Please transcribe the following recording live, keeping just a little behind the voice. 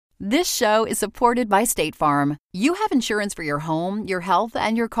This show is supported by State Farm. You have insurance for your home, your health,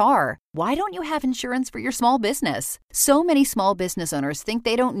 and your car. Why don't you have insurance for your small business? So many small business owners think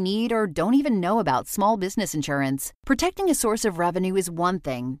they don't need or don't even know about small business insurance. Protecting a source of revenue is one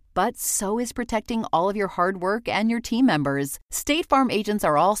thing, but so is protecting all of your hard work and your team members. State Farm agents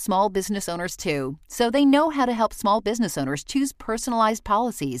are all small business owners too, so they know how to help small business owners choose personalized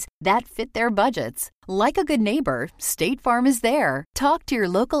policies that fit their budgets. Like a good neighbor, State Farm is there. Talk to your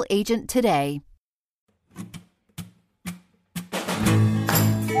local agent today.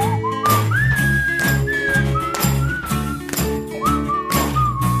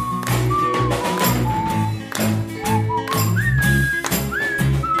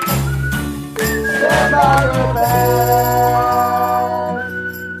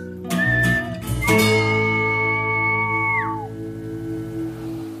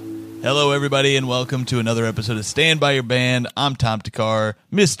 Hello, everybody, and welcome to another episode of Stand By Your Band. I'm Tom Takar,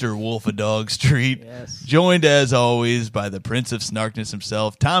 Mr. Wolf of Dog Street, joined as always by the Prince of Snarkness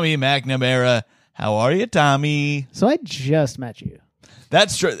himself, Tommy McNamara. How are you, Tommy? So I just met you.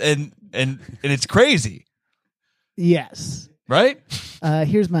 That's true, and it's crazy. Yes. Right?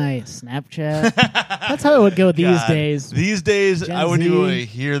 Here's my Snapchat. That's how it would go these days. These days, Gen I wouldn't even Z. want to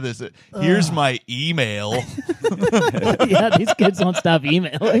hear this. Here's my email. Yeah, these kids don't stop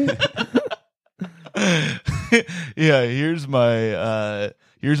emailing. Yeah, here's my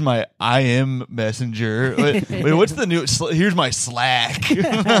IM messenger. Wait, what's the new? Here's my Slack.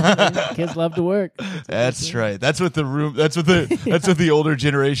 Kids love to work. That's right. That's what the older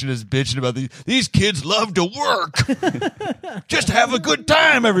generation is bitching about. These kids love to work. Just have a good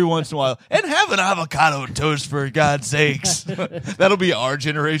time every once in a while and have an avocado toast for God's sakes. That'll be our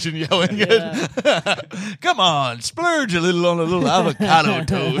generation yelling it. Come on, splurge a little on a little avocado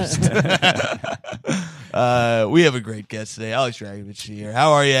toast. We have a great guest today, Alex Dragovich here.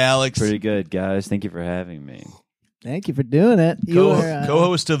 How are you, Alex? Pretty good, guys. Thank you for having me. Thank you for doing it.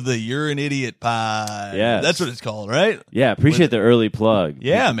 Co-host of the You're an Idiot pod. Yeah, that's what it's called, right? Yeah, appreciate the early plug.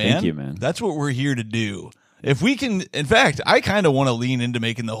 Yeah, man. Thank you, man. That's what we're here to do. If we can, in fact, I kind of want to lean into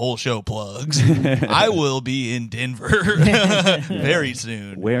making the whole show plugs. I will be in Denver very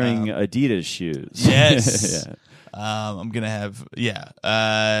soon. Wearing Adidas shoes. Yes. Yeah. I'm going to have,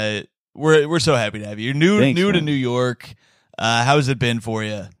 We're so happy to have you. You're Thanks, new to man. New York. How's it been for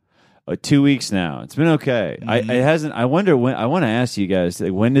you? 2 weeks now. It's been okay. Mm-hmm. It hasn't. I wonder when. I want to ask you guys.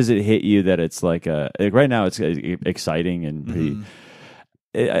 Like, when does it hit you that it's like right now it's exciting and pretty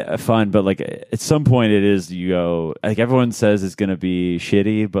fun, but like at some point it is. You go like everyone says it's going to be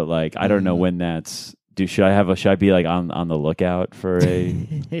shitty, but like I don't know when that's. Should I be like on the lookout for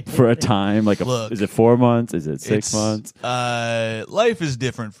a time? Like, Look, is it 4 months? Is it 6 months? Life is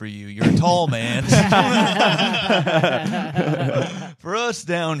different for you. You're a tall man. For us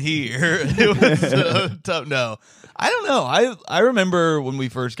down here, it was tough. No, I don't know. I remember when we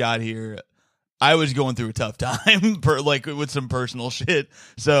first got here, I was going through a tough time, with some personal shit.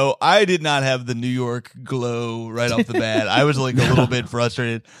 So I did not have the New York glow right off the bat. I was like a little bit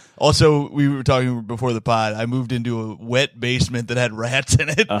frustrated. Also, we were talking before the pod. I moved into a wet basement that had rats in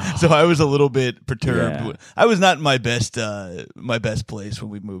it, so I was a little bit perturbed. Yeah. I was not in my best place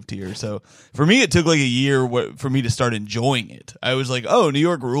when we moved here. So for me, it took like a year for me to start enjoying it. I was like, "Oh, New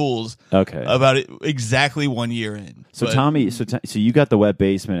York rules." Okay, about it exactly 1 year in. So But Tommy, so you got the wet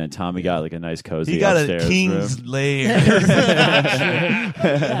basement, and Tommy got like a nice cozy. he got upstairs a king's room. lair.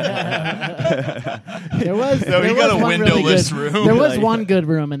 There was he got a one really windowless good, room. There was Like- one good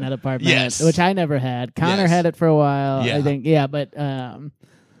room in that apartment, Yes. which I never had. Connor Yes. had it for a while, Yeah. I think. Yeah, but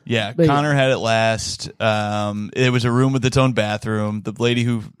Yeah, But- Connor had it last. It was a room with its own bathroom. The lady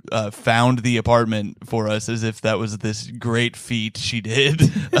who found the apartment for us, as if that was this great feat she did.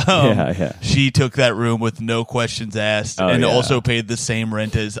 Yeah. She took that room with no questions asked, and yeah. also paid the same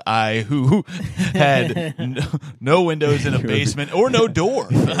rent as I, who had no windows in a basement or no door.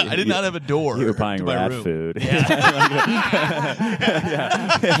 I did not have a door. You were to buying my rat room. food.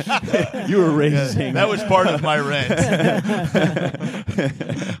 You were raising. That was part of my rent.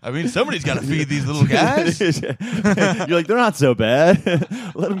 I mean, somebody's got to feed these little guys. You're like, they're not so bad.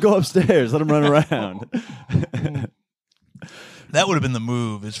 Let them go upstairs. Let them run around. That would have been the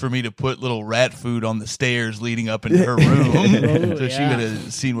move, is for me to put little rat food on the stairs leading up into her room, so she could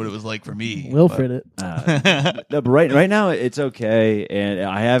have seen what it was like for me. Wilfred it. No, but right now it's okay, and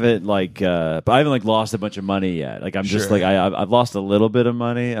I haven't but I haven't lost a bunch of money yet. Like I'm just Sure. like I've lost a little bit of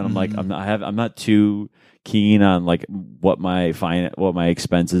money, and I'm like I'm not too keen on like what my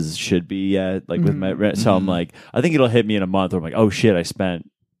expenses should be yet, like with my rent. So I'm like, I think it'll hit me in a month where I'm like, oh shit, I spent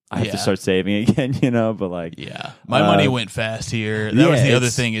I have Yeah. to start saving again, you know. But like, Yeah, my money went fast here. That was the other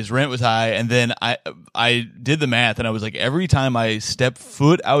thing is rent was high, and then I did the math, and I was like, every time I step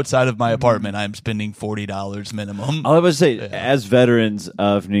foot outside of my apartment, I'm spending $40 minimum. I was say, as veterans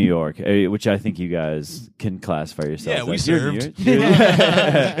of New York, which I think you guys can classify yourselves. Yeah, we as. You're- served. you're-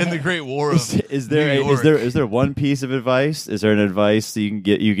 In the Great War of is there New York. is there one piece of advice? Is there an advice that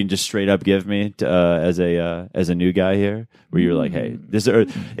you can just straight up give me as a new guy here, where you're like, hey, this, or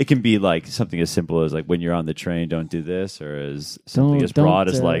it can be like something as simple as like when you're on the train, don't do this, or as something as broad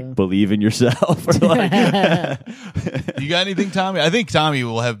as like believe in yourself, or like. You got anything, Tommy? I think Tommy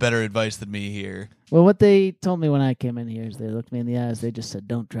will have better advice than me here. Well, what they told me when I came in here is they looked me in the eyes. They just said,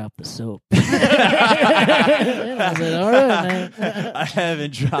 "Don't drop the soap." And I said, "All right, man." I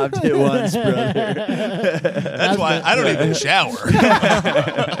haven't dropped it once, brother. That's why I don't even shower.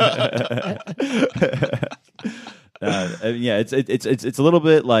 Yeah, it's a little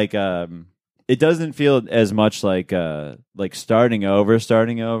bit like it doesn't feel as much like starting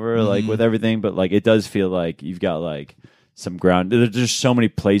over like with everything, but like it does feel like you've got like some ground. There's just so many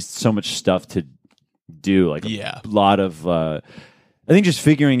places, so much stuff to do. Like a lot of I think just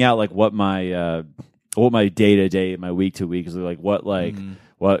figuring out like what my day to day, my week to week is like.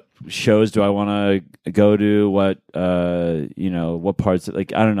 What shows do I want to go to? What what parts?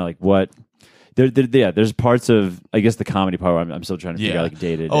 Like I don't know, like what. There's parts of I guess the comedy part where I'm still trying to figure out like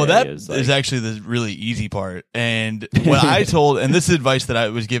day to day. Oh, that is, like, is actually the really easy part. And what I told, and this is advice that I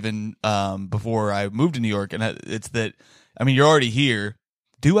was given before I moved to New York, and it's that I mean you're already here.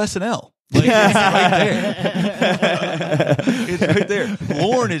 Do SNL. Like, it's right there. It's right there.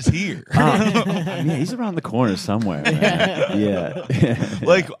 Lauren is here. Yeah, he's around the corner somewhere. Man. Yeah.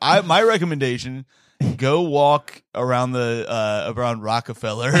 Like my recommendation. Go walk around around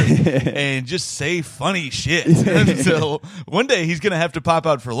Rockefeller and just say funny shit until one day he's gonna have to pop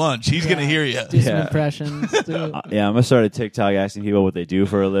out for lunch. He's gonna hear you. Do some impressions. Too. Yeah, I'm gonna start a TikTok asking people what they do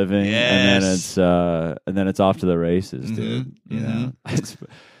for a living, Yes. and then it's off to the races, dude. You know,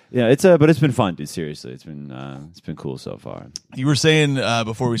 but it's been fun, dude. Seriously, it's been cool so far. You were saying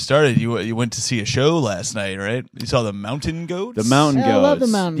before we started, you went to see a show last night, right? You saw the Mountain Goats. The Mountain Goats. I love the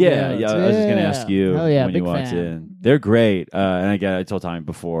Mountain yeah, Goats. Yeah, I was just gonna ask you Hell yeah, when you big walked fan. in. They're great, and again, I told Tommy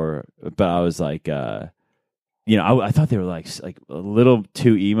before, but I was like, I thought they were like a little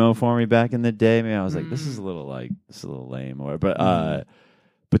too emo for me back in the day. Maybe I was like, this is a little lame,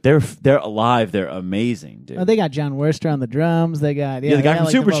 but they're alive. They're amazing, dude. Oh, they got John Worster on the drums. They got the guy from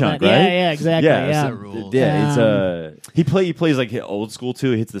like Super the Chunk, moment. right? Yeah, exactly. Yeah, that rules. Yeah, it's he plays like old school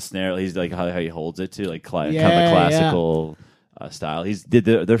too. He hits the snare. He's like how he holds it too, like kind of a classical style.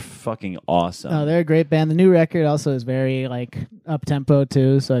 They're fucking awesome. Oh, they're a great band. The new record also is very like up tempo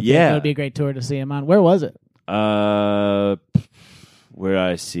too. So I think it would be a great tour to see them on. Where was it? Where did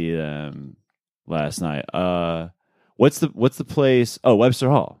I see them last night? What's the place? Oh, Webster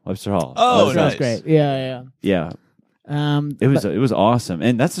Hall. Oh, That nice. was great. Yeah. Yeah. It was awesome,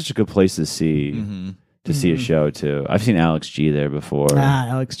 and that's such a good place to see see a show too. I've seen Alex G there before.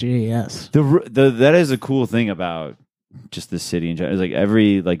 Alex G. Yes. That is a cool thing about just the city in general. It's like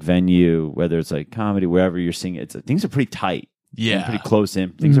every like venue, whether it's like comedy, wherever you're seeing it, things are pretty tight. Yeah. Pretty close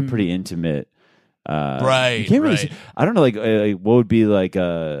in. Things are pretty intimate. Right. You can't really right. I don't know, like what would be like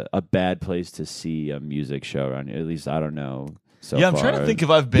a bad place to see a music show around here? At least I don't know. So I'm trying to think if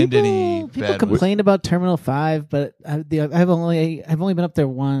I've been to any People bad complained about Terminal 5, but I've only been up there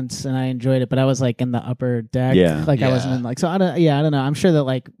once and I enjoyed it. But I was like in the upper deck, I wasn't in like so. I don't know. I'm sure that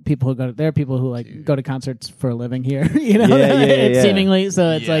like people who there are people who like go to concerts for a living here, you know, seemingly.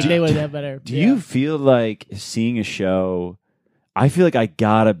 So it's like they would have better. Do you feel like seeing a show? I feel like I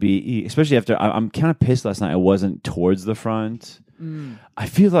gotta be, especially after I'm kind of pissed last night I wasn't towards the front. I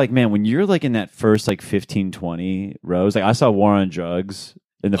feel like, man, when you're like in that first like 15, 20 rows, like I saw War on Drugs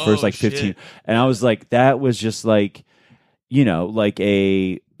in the first like 15, shit. and I was like, that was just like, like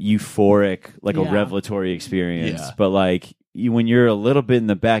a euphoric, like a revelatory experience. Yeah. But like when you're a little bit in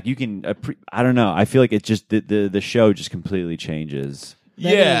the back, you can, I don't know. I feel like it just, the show just completely changes.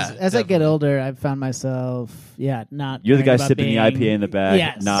 As I get older, I've found myself, not. You're the guy caring about sipping the being- IPA in the back.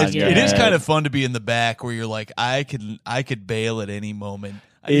 Yes, nodding your It is head. kind of fun to be in the back where you're like, I could bail at any moment.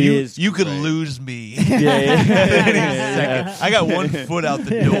 It is You could great. lose me. Yeah, yeah, Any yeah. second. I got one foot out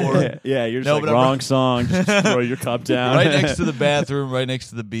the door. Yeah, you're just No, like, but I'm wrong song. Just throw your cup down. Right next to the bathroom, right next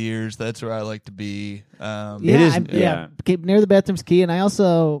to the beers. That's where I like to be. Yeah, It is- keep near the bathroom's key, and I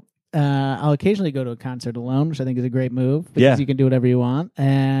also I'll occasionally go to a concert alone, which I think is a great move because you can do whatever you want.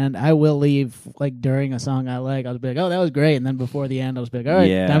 And I will leave like during a song I like. I'll just be like, "Oh, that was great," and then before the end, I'll just be like, "All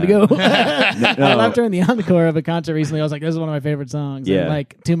right, time to go." I left during the encore of a concert recently. I was like, "This is one of my favorite songs." And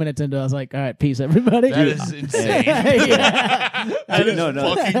like 2 minutes into it, I was like, "All right, peace, everybody." That is insane. That is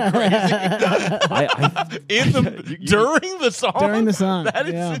fucking crazy. During the song. During the song, that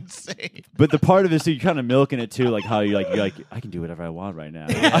is insane. But the part of it, so you're kind of milking it too, like how you're like, I can do whatever I want right now.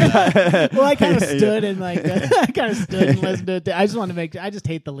 Well, I kind of stood and like listened to it. I just want to make. I just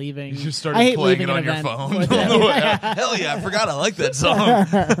hate the leaving. You just started playing it on your phone. Hell yeah! I forgot I like that song.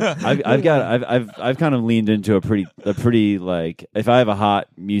 I've kind of leaned into a pretty like if I have a hot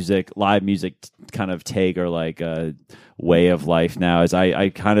live music kind of take or like a way of life now is I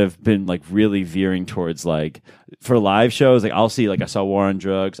kind of been like really veering towards like for live shows like I'll see like I saw War on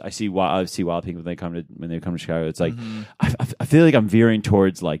Drugs I see Wild Pink when they come to Chicago. It's like I feel like I'm veering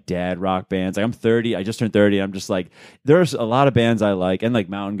towards like dad rock bands. Like I'm 30, I just turned 30. I'm just like there's a lot of bands I like and like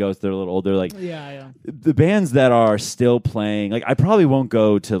Mountain Goats. They're a little older. Like the bands that are still playing. Like I probably won't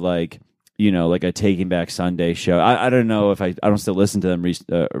go to like like a Taking Back Sunday show. I don't know if I don't still listen to them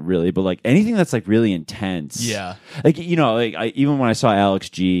really, but like anything that's like really intense. Yeah. Like, like even when I saw Alex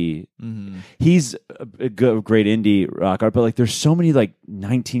G, he's a great indie rock art, but like there's so many like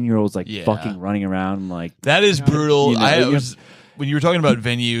 19-year-olds like fucking running around like. That is brutal. When you were talking about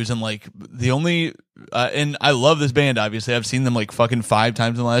venues and like the only, and I love this band, obviously. I've seen them like fucking 5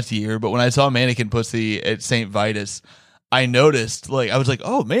 times in the last year, but when I saw Mannequin Pussy at St. Vitus, I noticed, like, I was like,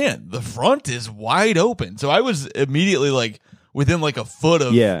 oh man, the front is wide open. So I was immediately like within like a foot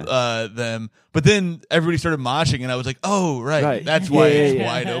of them. But then everybody started moshing, and I was like, oh, right. That's why it's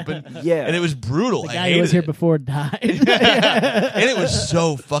wide open. Yeah. And it was brutal. The guy who was here before died. And it was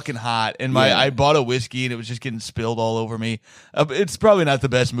so fucking hot. And I bought a whiskey, and it was just getting spilled all over me. It's probably not the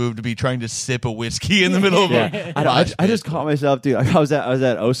best move to be trying to sip a whiskey in the middle of a I just caught myself, dude. I was at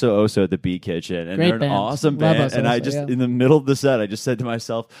Oso Oso at the Beat Kitchen, and they're an awesome band. And I just, in the middle of the set, I just said to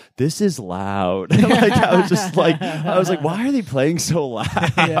myself, this is loud. Like, I was like, why are they playing so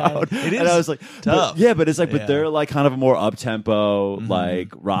loud? It is. And I was like, tough. But it's like, but they're like kind of a more up tempo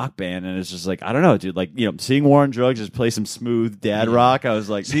like rock band, and it's just like I don't know, dude. Like seeing War on Drugs just play some smooth dad rock, I was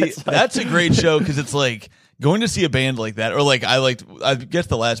like, that's a great show because it's like going to see a band like that, or like I guess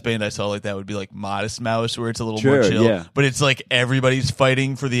the last band I saw like that would be like Modest Mouse, where it's a little more chill. But it's like everybody's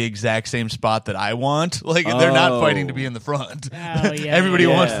fighting for the exact same spot that I want. Like they're not fighting to be in the front. Everybody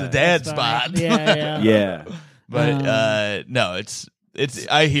wants the dad spot. But no, it's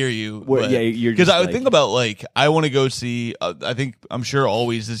I hear you. Because I would think about like I want to go see. I'm sure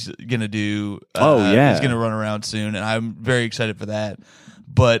Always is gonna do. Is gonna run around soon, and I'm very excited for that.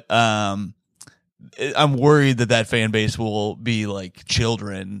 But I'm worried that fan base will be like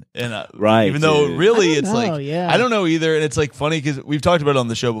children, and even though really it's like I don't know either, and it's like funny because we've talked about it on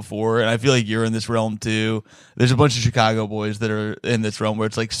the show before, and I feel like you're in this realm too. There's a bunch of Chicago boys that are in this realm where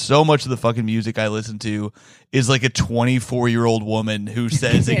it's like so much of the fucking music I listen to is like a 24-year-old woman who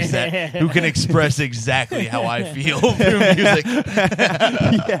says who can express exactly how I feel through music. And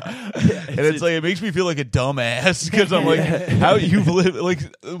it's like it makes me feel like a dumbass because I'm like, how you've lived like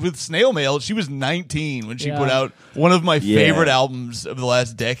with Snail Mail. She was 19 when she put out one of my favorite albums of the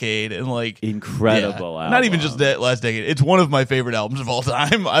last decade, and like incredible album. Not even just that last decade. It's one of my favorite albums of all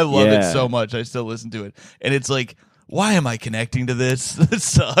time. I love it so much. I still listen to it, and it's like, why am I connecting to this? This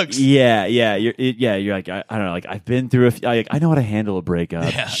sucks. Yeah. You're like, I don't know. Like, I've been through I know how to handle a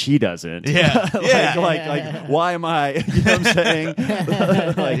breakup. Yeah. She doesn't. Yeah. like, why am I? You know what I'm saying?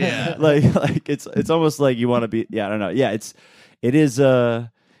 like, it's almost like you want to be. Yeah, I don't know. Yeah, it is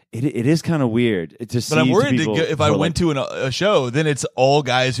kind of weird to see. But I'm worried if I went to a show, then it's all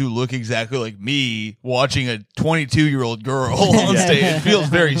guys who look exactly like me watching a 22-year-old girl on stage. It feels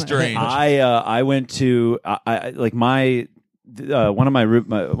very strange. I went to one of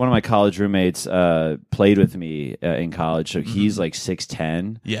my college roommates played with me in college, so he's like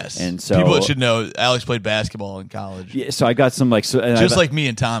 6'10". Yes, and so people should know Alex played basketball in college. Yeah, so I got some like like me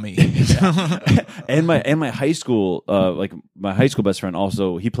and Tommy, and my high school my high school best friend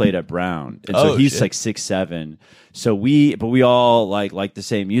also, he played at Brown, and so he's like 6'7". So we all like the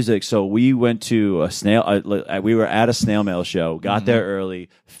same music. So we went to we were at a Snail Mail show. Got there early,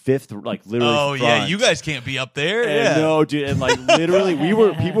 fifth, like literally. Oh front. Yeah, you guys can't be up there. And no, dude, and like literally,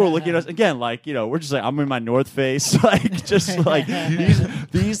 people were looking at us again. Like we're just like I'm in my North Face, like just like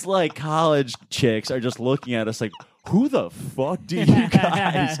these like college chicks are just looking at us like, who the fuck do you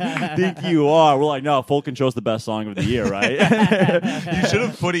guys think you are? We're like, no, Full Control's the best song of the year, right? You should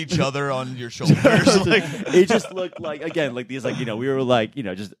have put each other on your shoulders. It just looked like, again, like these, like, you know, we were like, you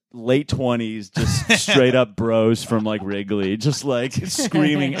know, just late 20s, just straight up bros from like Wrigley, just like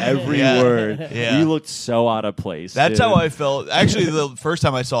screaming every word. Yeah. You looked so out of place. That's dude. how I felt. Actually, the first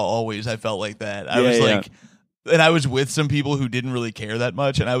time I saw Always, I felt like that. I was like, and I was with some people who didn't really care that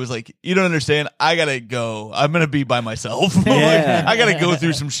much, and I was like, you don't understand. I gotta go. I'm gonna be by myself. Like, I gotta go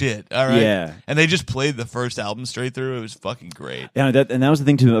through some shit. All right. Yeah. And they just played the first album straight through. It was fucking great. Yeah, and that was the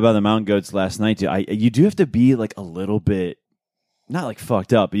thing too about the Mountain Goats last night too. You do have to be like a little bit, not like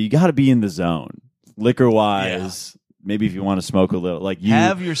fucked up, but you got to be in the zone, liquor wise. Maybe if you want to smoke a little, like you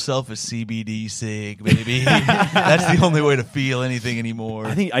have yourself a CBD cig, baby. That's the only way to feel anything anymore.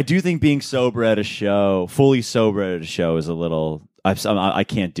 I do think being sober at a show, fully sober at a show, is a little. I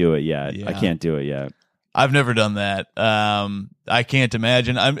can't do it yet. Yeah. I can't do it yet. I've never done that. I can't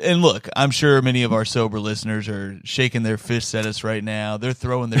imagine. And look, I'm sure many of our sober listeners are shaking their fists at us right now. They're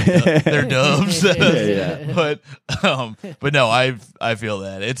throwing their doves at us. But no, I feel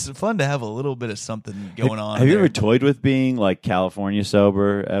that it's fun to have a little bit of something going on. Have you ever toyed with being like California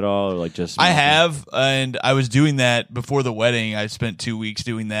sober at all, or like just? I have, and I was doing that before the wedding. I spent 2 weeks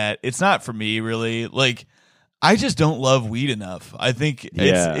doing that. It's not for me, really. Like, I just don't love weed enough. I think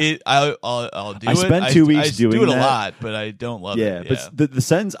I'll do it. I spent 2 weeks doing do it that. a lot, but I don't love it. Yeah, but the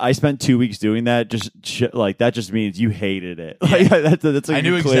sentence "I spent 2 weeks doing that" that just means you hated it. Like, that's like I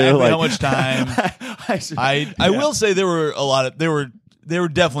knew clear, exactly like, how much time. I will say there were a lot of there were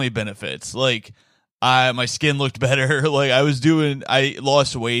definitely benefits. Like my skin looked better. Like I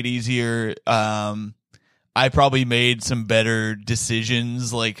lost weight easier. I probably made some better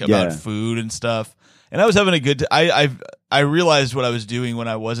decisions like about food and stuff. And I was having a good I realized what I was doing when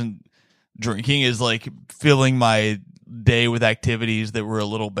I wasn't drinking is like filling my day with activities that were a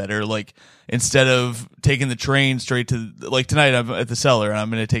little better. Like instead of taking the train straight to, like tonight I'm at the Cellar and I'm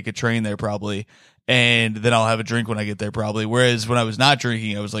going to take a train there probably. And then I'll have a drink when I get there probably. Whereas when I was not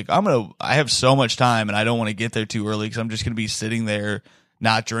drinking, I was like, I have so much time and I don't want to get there too early because I'm just going to be sitting there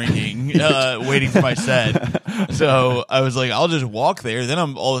not drinking, waiting for my set. So I was like, I'll just walk there. Then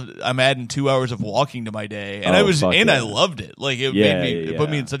I'm adding 2 hours of walking to my day, and I loved it. Like it put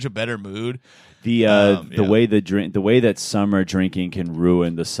me in such a better mood. The way the way that summer drinking can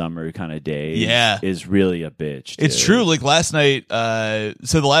ruin the summer kind of day is really a bitch. Dude. It's true. Like last night, so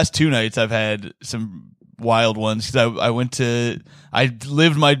the last 2 nights I've had some wild ones because I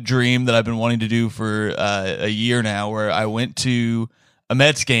lived my dream that I've been wanting to do for a year now, where I went to a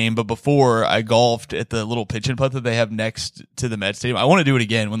Mets game, but before I golfed at the little pitch and putt that they have next to the Mets stadium. I want to do it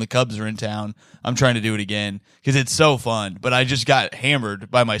again when the Cubs are in town. I'm trying to do it again because it's so fun. But I just got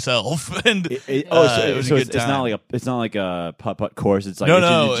hammered by myself, and it was a good time. It's not like a putt course. It's like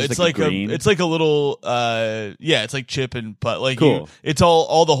it's like a green. It's like a little it's like chip and putt. Like cool. It's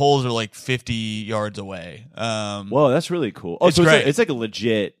all the holes are like 50 yards away. Whoa, that's really cool. It's great. It's like a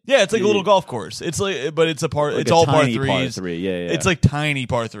legit. Yeah, it's like a little golf course. It's like, but it's a part. Like it's all par tiny threes. Par 3. Yeah. It's like tiny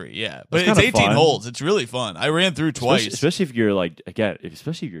par 3. Yeah, but it's 18 fun. holes. It's really fun. I ran through twice. Especially if you're like, again,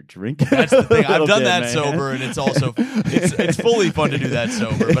 especially if you're drinking. That's the thing. I've done that sober, and it's also it's fully fun to do that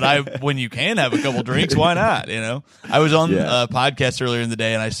sober. But when you can have a couple drinks, why not? You know, I was on a podcast earlier in the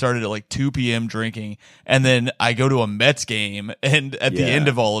day, and I started at like 2 p.m. drinking, and then I go to a Mets game, and at the end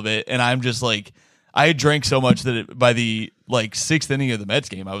of all of it, and I'm just like, I drank so much that by the like 6th inning of the Mets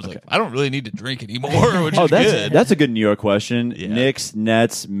game, I was like, I don't really need to drink anymore, which is good. That's a good New York question. Yeah. Knicks,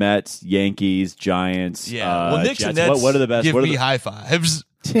 Nets, Mets, Yankees, Giants. Yeah, well, Knicks Jets. and Nets what are the best? Give me high fives.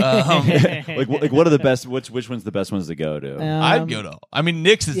 Like what are the best? Which one's the best ones to go to? I'd go to. I mean,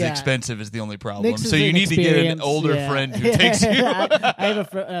 Knicks is expensive is the only problem. Knicks so you need to get an older friend who takes you. I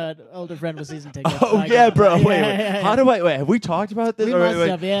have an older friend with season tickets. Oh yeah, bro. Wait. How do I? Wait, have we talked about this? We must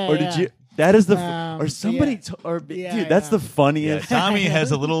have. Yeah. Or did you? That is the or somebody dude. That's the funniest. Yeah, Tommy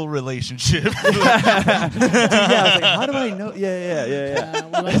has a little relationship. I was like, how do I know? Yeah.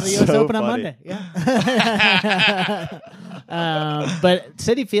 We went to the US Open on Monday. Yeah. But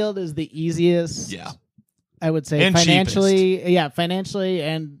Citi Field is the easiest. Yeah. I would say and financially, cheapest. Financially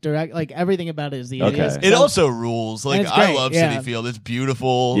and direct, like everything about it is the easiest. It also rules. Like I love Citi Field. It's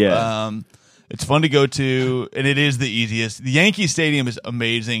beautiful. Yeah. It's fun to go to, and it is the easiest. The Yankee Stadium is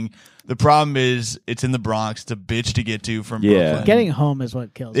amazing. The problem is it's in the Bronx. It's a bitch to get to from Brooklyn. Getting home is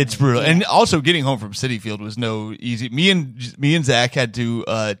what kills. It's me. brutal, and also getting home from Citi Field was no easy. Me and Zach had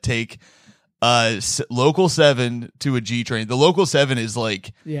to take local 7 to a G train. The local 7 is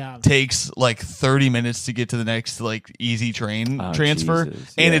like takes like 30 minutes to get to the next like easy train transfer,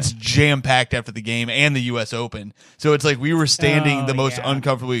 and it's jam packed after the game and the U.S. Open. So it's like we were standing the most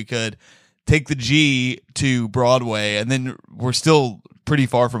uncomfortable we could. Take the G to Broadway, and then we're still pretty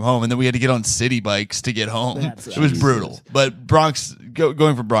far from home, and then we had to get on city bikes to get home. It was brutal. But Bronx,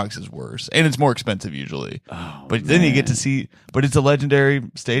 going from Bronx is worse, and it's more expensive usually. But then you get to see. But it's a legendary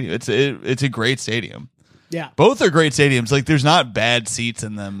stadium. It's a great stadium. Yeah, both are great stadiums. Like, there's not bad seats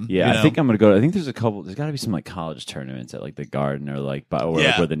in them. Yeah, you know? I think I'm gonna go. I think there's a couple. There's got to be some like college tournaments at like the Garden or like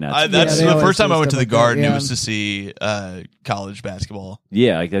where the Nets. That's the first time I went to the Garden. It was to see college basketball.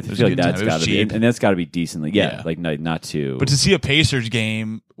 Yeah, like, I feel like that's got to be, and that's got to be decently. Yeah, like not too. But to see a Pacers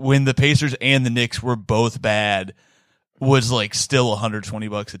game when the Pacers and the Knicks were both bad was like still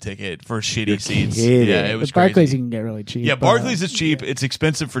 $120 a ticket for shitty seats. Yeah, it was crazy. Barclays you can get really cheap. Yeah, Barclays is cheap. It's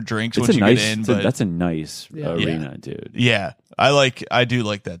expensive for drinks once you get in. But that's a nice arena, dude. Yeah, I do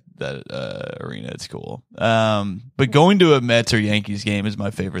like that arena. It's cool. But going to a Mets or Yankees game is my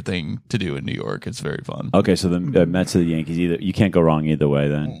favorite thing to do in New York. It's very fun. Okay, so the Mets or the Yankees, you can't go wrong either way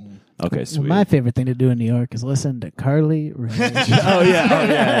then. Okay, sweet. Well, my favorite thing to do in New York is listen to Carly Rae Jepsen. Oh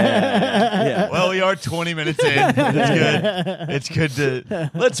yeah. Well, we are 20 minutes in. It's good to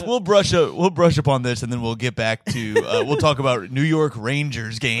we'll brush up on this, and then we'll get back to we'll talk about New York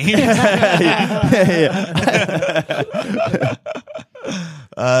Rangers games.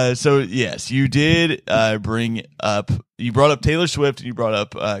 So yes, you did you brought up Taylor Swift and you brought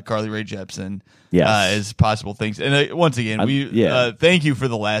up Carly Rae Jepsen. As possible things, and once again, thank you for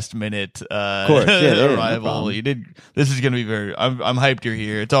the last minute of course, arrival. No, you did. This is going to be very. I'm hyped you're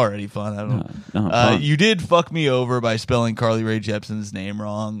here. It's already fun. I don't. You did fuck me over by spelling Carly Rae Jepsen's name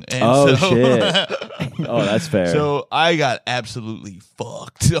wrong. And shit. Oh, that's fair. So I got absolutely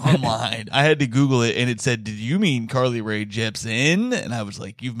fucked online. I had to Google it, and it said, "Did you mean Carly Rae Jepsen?" And I was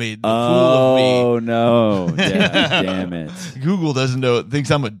like, "You've made the fool of me." Oh no! Damn it! Google doesn't know.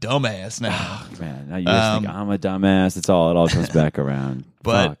 Thinks I'm a dumbass now. Man, now you just think I'm a dumbass. It all comes back around.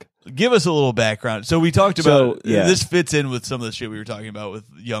 But give us a little background. So we talked about this fits in with some of the shit we were talking about with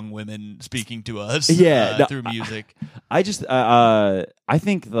young women speaking to us through music. I just I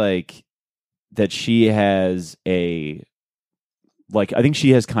think like that she has I think she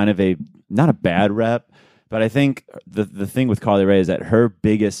has kind of a not a bad rep, but I think the thing with Carly Rae is that her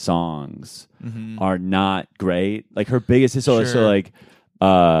biggest songs are not great. Like her biggest so like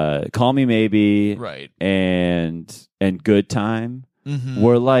Call Me Maybe, right, and Good Time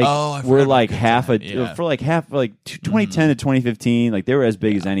were like half for like 2010 to 2015, like they were as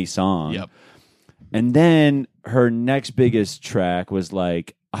big as any song. Yep. And then her next biggest track was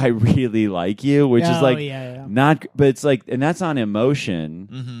like I Really Like You, which is like not, but it's like, and that's on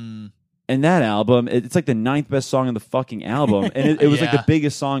Emotion. And that album, it's like the 9th best song on the fucking album, and it was like the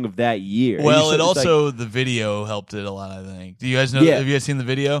biggest song of that year. Well, it also the video helped it a lot. I think. Do you guys know? Have you guys seen the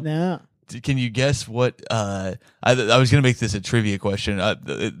video? No. Can you guess what? I was going to make this a trivia question,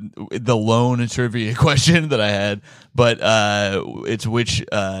 the lone trivia question that I had, but it's which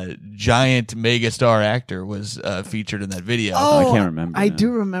giant megastar actor was featured in that video. I can't remember. I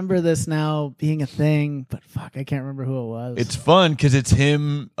do remember this now being a thing, but fuck, I can't remember who it was. It's fun because it's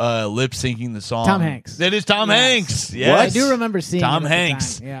him lip syncing the song. Tom Hanks. That is Tom Hanks. Yes. What? I do remember seeing Tom it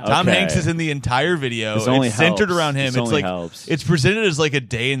Hanks. Yeah. Tom Hanks is in the entire video. It's centered around him. It's presented as like a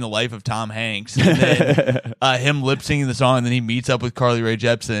day in the life of Tom Hanks, and then him lip syncing the song, and then he meets up with Carly Rae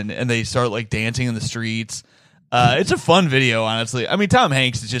Jepsen, and they start like dancing in the streets. It's a fun video, honestly. I mean, Tom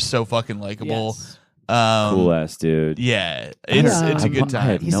Hanks is just so fucking likable. Yes. Cool ass dude. Yeah, it's a good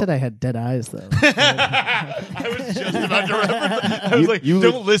time. He said I had dead eyes though. I was just about to reference. I was like,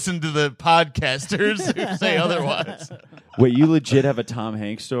 don't listen to the podcasters who say otherwise. Wait, you legit have a Tom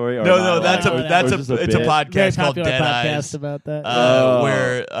Hanks story? Or no, it's a podcast called Dead Eyes about that.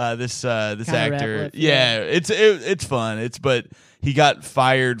 where this actor, it's fun. But he got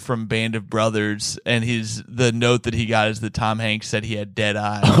fired from Band of Brothers, and the note that he got is that Tom Hanks said he had dead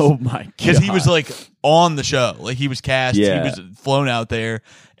eyes. Oh my god! Because he was like on the show, like he was cast, he was flown out there,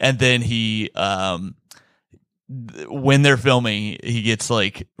 and then he when they're filming, he gets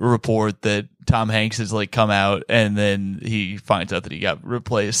like a report that Tom Hanks has like come out, and then he finds out that he got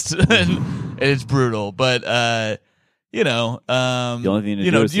replaced, and it's brutal. But the only thing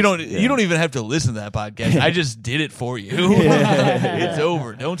you don't even have to listen to that podcast. I just did it for you. It's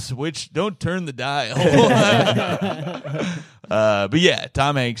over. Don't switch. Don't turn the dial. But yeah,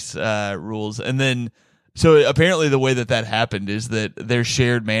 Tom Hanks rules. And then, so apparently the way that happened is that their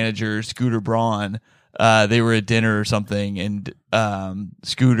shared manager, Scooter Braun, they were at dinner or something, and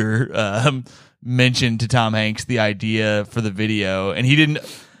Scooter mentioned to Tom Hanks the idea for the video, and he didn't.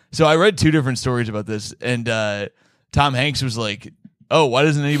 So I read 2 different stories about this, and Tom Hanks was like, "Oh, why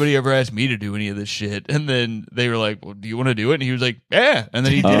doesn't anybody ever ask me to do any of this shit?" And then they were like, "Well, do you want to do it?" And he was like, "Yeah." And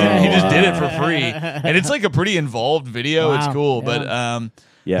then he did it. He just did it for free, and it's like a pretty involved video. Wow. It's cool, Yeah. but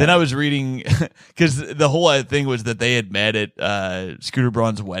Yeah. then I was reading because the whole thing was that they had met at Scooter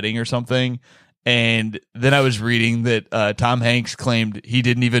Braun's wedding or something. And then I was reading that Tom Hanks claimed he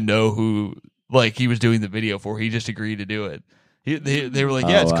didn't even know who he was doing the video for. He just agreed to do it. They were like,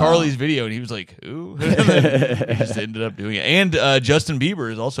 "Yeah, it's Carly's video," and he was like, "Who?" And then he just ended up doing it. And Justin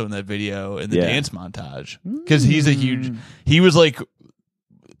Bieber is also in that video in the dance montage because he's he was like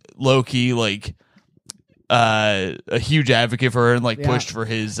low key a huge advocate for her and pushed for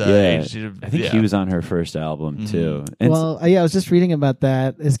his age. I think he was on her first album too. And I was just reading about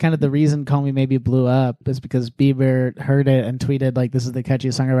that. Is kind of the reason Call Me Maybe blew up is because Bieber heard it and tweeted this is the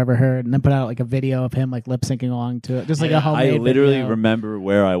catchiest song I've ever heard, and then put out a video of him lip syncing along to it, just a homemade I literally video. remember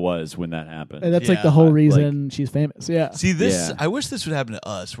where I was when that happened. And that's the whole reason she's famous. Yeah. See this? Yeah. I wish this would happen to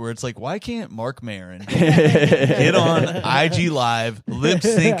us, where it's why can't Mark Maron get on IG Live, lip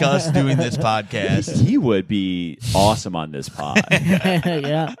sync us doing this podcast? He would be awesome on this pod.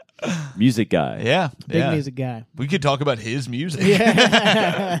 Yeah. Music guy. Yeah. Big music guy. We could talk about his music.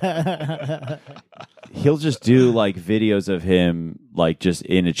 Yeah. He'll just do videos of him just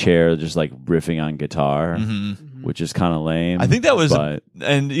in a chair, just riffing on guitar, which is kind of lame. I think that was,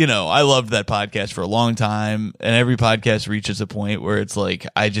 and I loved that podcast for a long time, and every podcast reaches a point where it's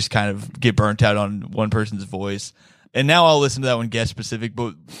I just kind of get burnt out on one person's voice. And now I'll listen to that one guest specific,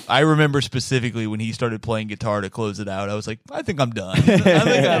 but I remember specifically when he started playing guitar to close it out, I was like, I think I'm done.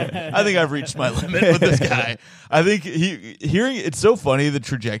 I think I've reached my limit with this guy. I think it's so funny, the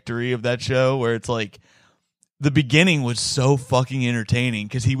trajectory of that show, where it's the beginning was so fucking entertaining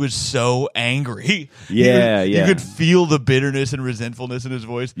because he was so angry. Yeah, You could feel the bitterness and resentfulness in his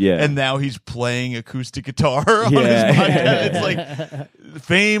voice. Yeah. And now he's playing acoustic guitar on his podcast. It's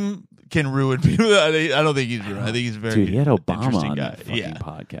fame can ruin people. I don't think he's ruined. I think he's very Dude, he had Obama interesting on guy. that fucking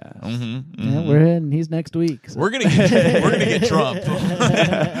podcast. Yeah, we're in. He's next week. So. We're gonna get Trump.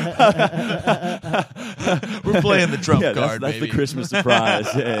 We're playing the Trump card, that's baby. the Christmas surprise.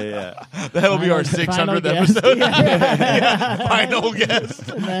 Yeah. That'll be our 600th episode. Final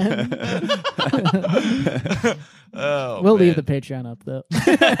guest. Oh, we'll man. leave the Patreon up though.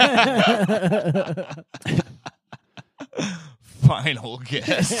 Final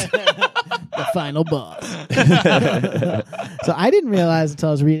guest. The final boss. So I didn't realize until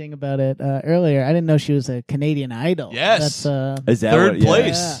I was reading about it earlier. I didn't know she was a Canadian Idol. Yes. That's Is that Third what,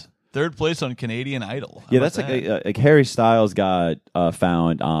 place. Yeah. Third place on Canadian Idol. How Yeah, about that's that? like Harry Styles got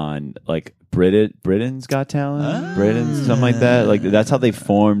found on Britain's Got Talent, Britain's something like that. That's how they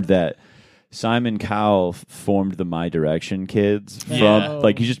formed that. Simon Cowell formed the My Direction kids from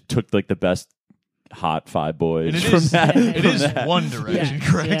he just took the best hot 5 boys And from that. it is One Direction,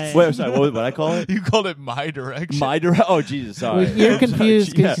 correct? Yeah. Wait, sorry, what I call it? You called it My Direction. My Direction. Oh, Jesus, sorry. Well, you're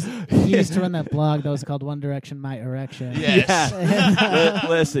confused Yeah. because you used to run that blog that was called One Direction, My Erection. Yes.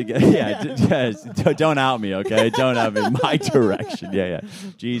 Listen, don't out me, okay? Don't out me. My Direction, yeah.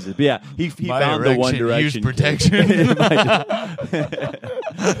 Jesus, but yeah, he My found the One Erection, Direction. use protection.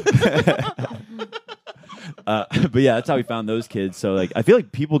 But yeah, that's how we found those kids. So I feel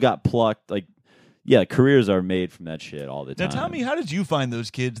like people got plucked. Careers are made from that shit all the Now, time. Tommy, how did you find those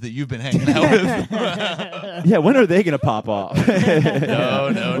kids that you've been hanging out with? Yeah, when are they gonna pop off?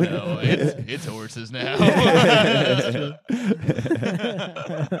 No. It's horses now.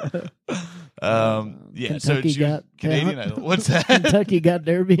 Kentucky got Canadian Idol. What's that? Kentucky got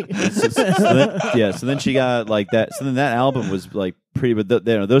Derby. So then she got that. So then that album was pretty. But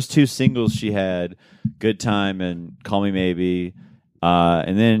those 2 singles she had, "Good Time" and "Call Me Maybe,"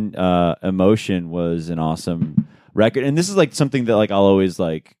 and then "Emotion" was an awesome record. And this is something that I'll always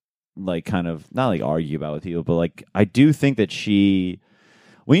kind of not argue about with people, but I do think that she.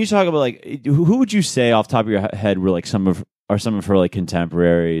 When you talk about who would you say off the top of your head were some of her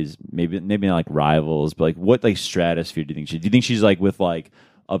contemporaries, maybe not rivals, but what stratosphere do you think she? Do you think she's with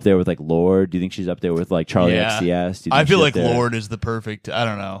up there with Lorde? Do you think she's up there with Charlie XCS? Do you think I feel she's like up there? Lorde is the perfect. I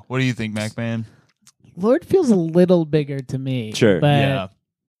don't know. What do you think, MacMan? Lorde feels a little bigger to me. Sure. But Yeah.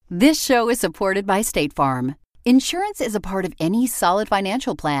 This show is supported by State Farm. Insurance is a part of any solid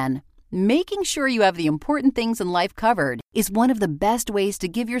financial plan. Making sure you have the important things in life covered is one of the best ways to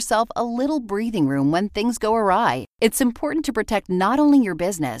give yourself a little breathing room when things go awry. It's important to protect not only your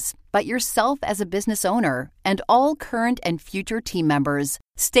business, but yourself as a business owner and all current and future team members.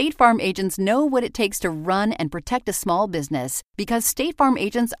 State Farm agents know what it takes to run and protect a small business because State Farm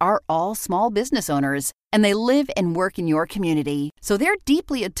agents are all small business owners and they live and work in your community. So they're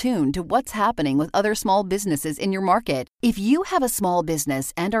deeply attuned to what's happening with other small businesses in your market. If you have a small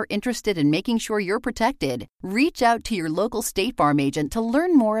business and are interested in making sure you're protected, reach out to your local State Farm agent to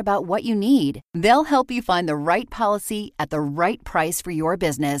learn more about what you need. They'll help you find the right policy at the right price for your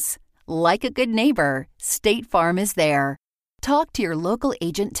business. Like a good neighbor, State Farm is there. Talk to your local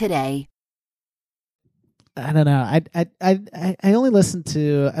agent today. I don't know. I only listened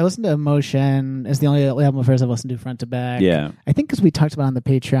to Emotion. It's the only album of hers I've listened to front to back. Yeah. I think because we talked about it on the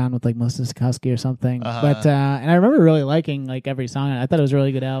Patreon with like Melissa Sikowski or something. But and I remember really liking like every song. I thought it was a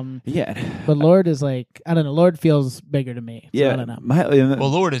really good album. Yeah. But Lorde is like, I don't know. Lorde feels bigger to me. So Yeah. I don't know.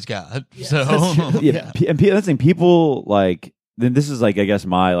 Well, Lorde is God. So Yeah. And that's the thing. People like. Then this is like, I guess,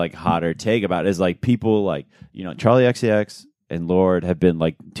 my like hotter take about it is like people like, you know, Charli XCX and Lorde have been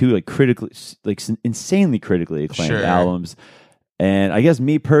like two like critically, like insanely critically acclaimed albums. And I guess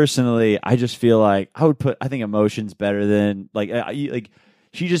me personally, I just feel like I think Emotion's better than like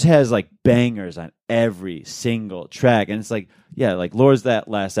she just has like bangers on every single track. And it's like, yeah, like Lorde's that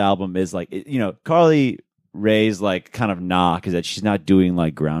last album is like, you know, Carly Rae's like kind of knock is that she's not doing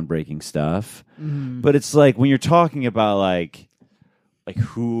like groundbreaking stuff. But it's like when you're talking about like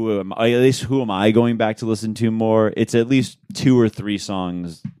who am I going back to listen to more? It's at least 2 or 3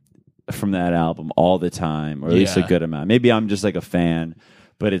 songs from that album all the time, or at least a good amount. Maybe I'm just like a fan,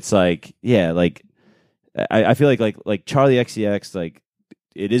 but it's like, yeah, like I feel like Charli XCX, like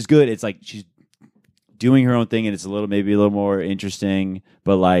it is good. It's like she's doing her own thing, and it's maybe a little more interesting,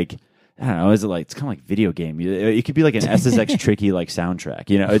 but like. I don't know. Is it like it's kind of like video game? It could be like an SSX Tricky like soundtrack.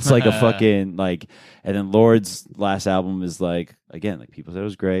 You know, it's like a fucking like. And then Lorde's last album is like again like people said it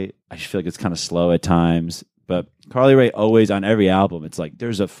was great. I just feel like it's kind of slow at times. But Carly Rae always on every album, it's like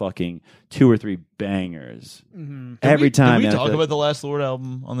there's a fucking 2 or 3 bangers every time. Did we talk about the last Lorde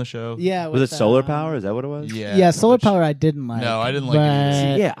album on the show? Yeah, was it Solar Power? Is that what it was? Yeah, Solar Power I didn't like. No, I didn't like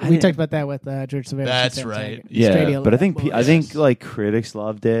it. Yeah, we talked about that with George Severus. That's right. Yeah, but I think like critics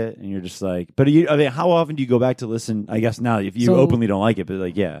loved it, and you're just like, but I mean, how often do you go back to listen? I guess now if you openly don't like it, but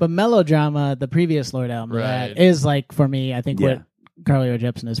like yeah. But Melodrama, the previous Lorde album, that is like for me. I think what Carly Rae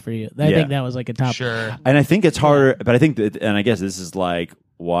Jepsen is for you. I think that was like a top. Sure. And I think it's harder, but I think that, and I guess this is like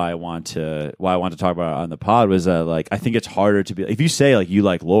why I want to talk about it on the pod was like I think it's harder to be if you say like you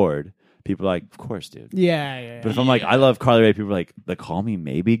like Lorde, people are like, of course, dude. Yeah. But if I'm like I love Carly Rae, people are like call me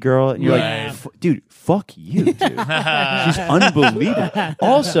maybe girl, and you're like, dude, fuck you, dude. She's unbelievable.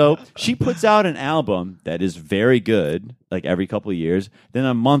 Also, she puts out an album that is very good, like every couple of years. Then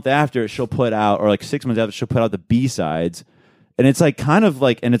a month after, she'll put out, or like 6 months after, she'll put out the B-sides. And it's like kind of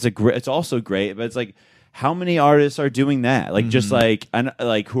like, and it's also great, but it's like, how many artists are doing that? Like just like, and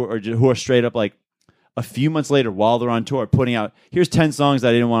like who are straight up like a few months later while they're on tour putting out, here's 10 songs that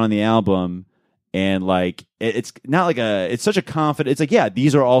I didn't want on the album, and like it's not like it's such a confident. It's like yeah,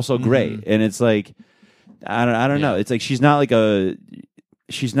 these are also great, and it's like I don't know. It's like she's not like a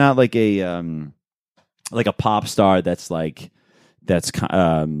pop star that's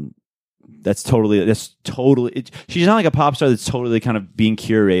totally she's not like a pop star that's totally kind of being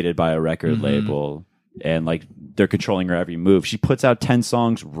curated by a record label and like they're controlling her every move. She puts out 10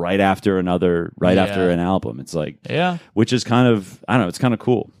 songs right after an album. It's like which is kind of I don't know, it's kind of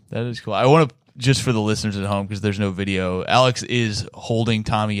cool. That is cool. I want to just for the listeners at home, because there's no video, Alex is holding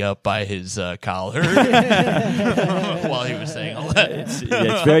Tommy up by his collar while he was saying all that. It's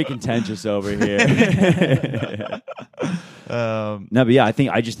very contentious over here. No, but yeah, I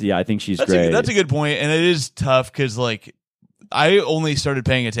think she's great. That's a good point, and it is tough because like I only started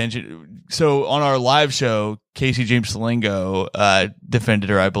paying attention. So on our live show, Casey James Salingo defended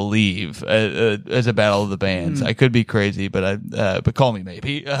her, I believe, as a battle of the bands. I could be crazy, but call me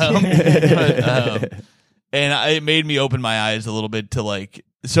maybe. And it made me open my eyes a little bit to like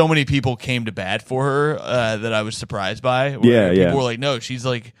so many people came to bat for her that I was surprised by. People were like, no, she's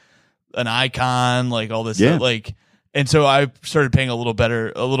like an icon, like all this stuff, like. And so I started paying a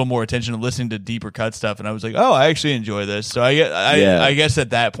little more attention and listening to deeper cut stuff. And I was like, oh, I actually enjoy this. So I guess at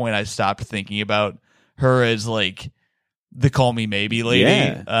that point I stopped thinking about her as like the call me maybe lady.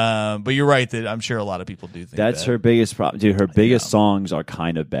 Yeah. But you're right that I'm sure a lot of people do think that's her biggest problem. Dude, her biggest songs are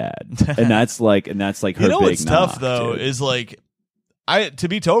kind of bad. and that's like her you know big what's tough though dude. is like to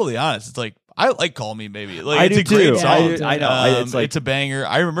be totally honest, it's like I like Call Me Maybe. Like I it's do a great too. song. I know. It's a banger.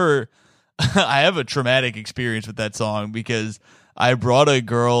 I remember I have a traumatic experience with that song because I brought a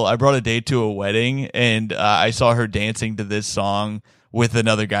date to a wedding and I saw her dancing to this song with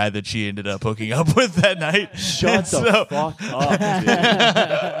another guy that she ended up hooking up with that night. Shut the fuck up,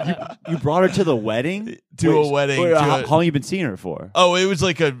 dude. You brought her to the wedding? A wedding. How long you been seeing her for? Oh, it was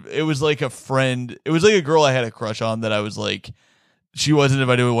like a friend. It was like a girl I had a crush on that I was like, she wasn't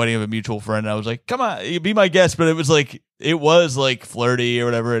invited to a wedding of a mutual friend. And I was like, come on, you be my guest. But it was like flirty or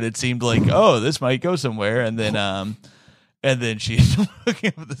whatever. And it seemed like, oh, this might go somewhere. And then she hooking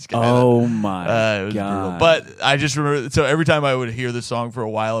up with this guy. Oh my it was God. brutal. But I just remember, so every time I would hear the song for a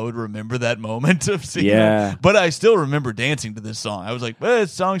while, I would remember that moment of seeing her. But I still remember dancing to this song. I was like, well,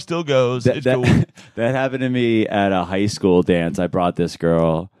 this song still goes. It's cool. That happened to me at a high school dance. I brought this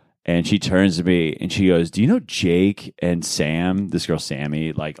girl, and she turns to me and she goes, do you know Jake and Sam, this girl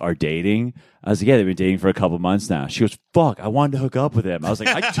Sammy, like are dating? I was like, yeah, they've been dating for a couple months now. She goes, fuck, I wanted to hook up with him. I was like,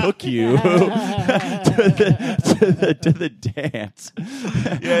 I took you to the dance.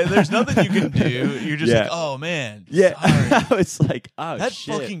 Yeah, there's nothing you can do. You're just like, oh man. Yeah. Sorry. I was like, oh that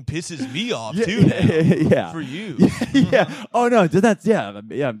shit. fucking pisses me off too now. Yeah. For you. Yeah. Oh no, that's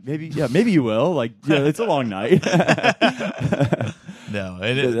maybe you will. Like, it's a long night. No,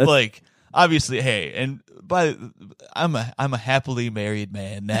 and obviously, hey, and I'm a happily married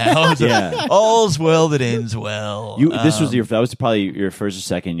man now. So all's well that ends well. That was probably your first or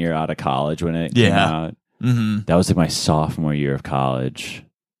second year out of college when it came out. Mm-hmm. That was like my sophomore year of college,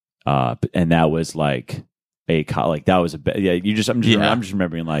 and that was like that was I'm just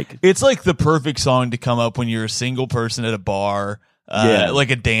remembering like it's like the perfect song to come up when you're a single person at a bar,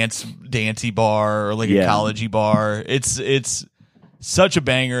 like a dancey bar or like a collegey bar. It's such a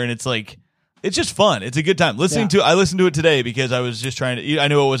banger, and it's like, it's just fun. It's a good time. I listened to it today because I was just trying to, I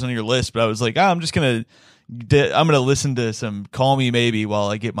knew it wasn't on your list, but I was like, I'm going to listen to some Call Me Maybe while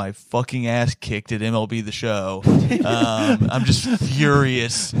I get my fucking ass kicked at MLB The Show. I'm just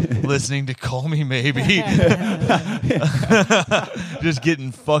furious listening to Call Me Maybe. Just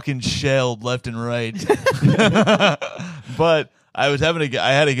getting fucking shelled left and right. But I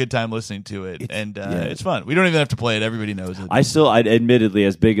had a good time listening to it, and it's fun. We don't even have to play it; everybody knows it. I admittedly,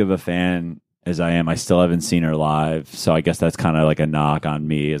 as big of a fan as I am, I still haven't seen her live, so I guess that's kind of like a knock on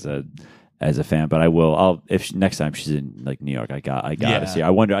me as a fan. But if next time she's in like New York, I gotta see her.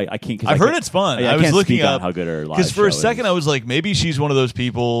 I wonder. I can't. I've heard it's fun. I was looking up how good her live because for a show second is. I was like, maybe she's one of those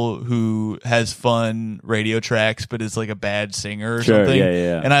people who has fun radio tracks, but is like a bad singer or something.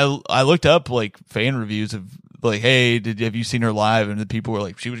 Yeah. And I looked up like fan reviews of, like, hey, have you seen her live? And the people were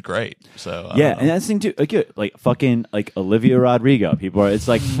like, she was great. So and that's the thing too. Like fucking like Olivia Rodrigo. People are. It's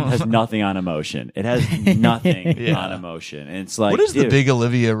like has nothing on emotion. It has nothing on emotion. And it's like, what is the big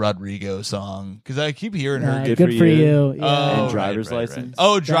Olivia Rodrigo song? Because I keep hearing her. Good for you. Yeah. Oh, and Driver's right. License.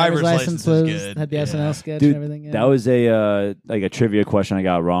 Oh, Driver's License is good. Had the SNL sketch Dude, and everything. Yeah. That was a trivia question I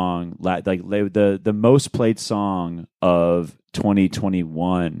got wrong. Like the most played song of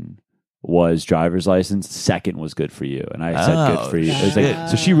 2021 was Driver's License. Second was Good for You, and I said Good for You. It was like,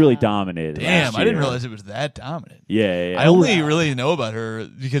 so she really dominated. Damn, I didn't realize it was that dominant. Yeah. I only really know about her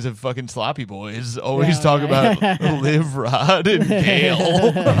because of fucking Sloppy Boys. Always talk about Liv, Rod, and Gail.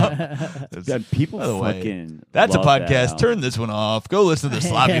 People by the fucking way, that's a love podcast. that Turn this one off. Go listen to the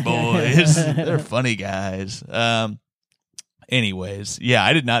Sloppy Boys. They're funny guys. Anyways,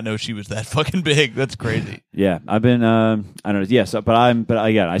 I did not know she was that fucking big. That's crazy. Yeah, I've been I don't know. Yeah, but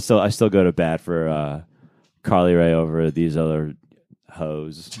again, I still go to bat for Carly Rae over these other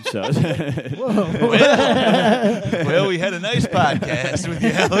hoes. So well, we had a nice podcast with you,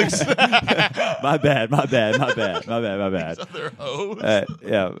 Alex. My bad. These other hoes.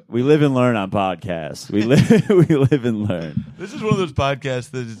 Yeah, we live and learn on podcasts. We live and learn. This is one of those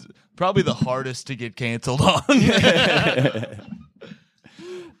podcasts that is probably the hardest to get canceled on.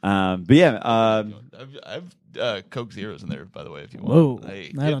 But yeah, I've Coke Zeros in there, by the way, if you Whoa, want.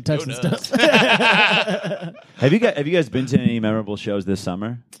 Hey, I don't touch this stuff. Have you guys been to any memorable shows this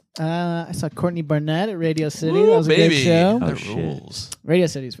summer? I saw Courtney Barnett at Radio City. Ooh, that was a baby. good show. That shit. rules. Radio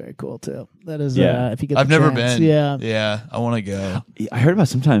City is very cool too. That is, if you get, I've the never chance. been. Yeah, I want to go. I heard about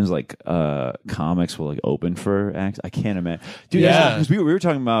sometimes like comics will like open for acts. I can't imagine, dude. Yeah. Because we were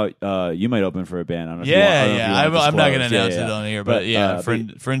talking about you might open for a band. I don't know if I'm not going to announce it it on here, but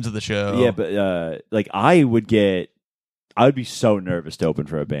friends of the show. Yeah, but like I would be so nervous to open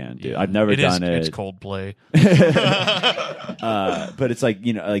for a band, dude. I've never done it. It's Coldplay. But it's like,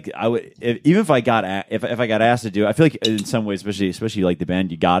 like I would, even if I got if I got asked to do it, I feel like in some ways, especially like the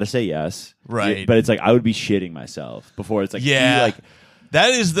band, you got to say yes, right? But it's like I would be shitting myself before. It's like,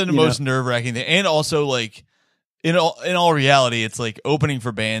 that is the most nerve wracking thing, and also like in all reality, it's like opening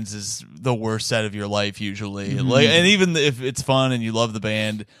for bands is the worst set of your life usually. Mm-hmm. Like, and even if it's fun and you love the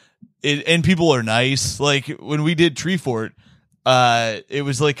band. And people are nice. Like when we did Treefort, it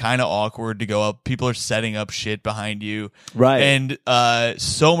was like kind of awkward to go up. People are setting up shit behind you. Right. And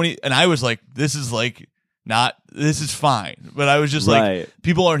so many, and I was like, this is fine. But I was just like,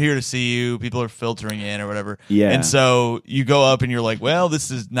 people aren't here to see you. People are filtering in or whatever. Yeah. And so you go up and you're like, well, this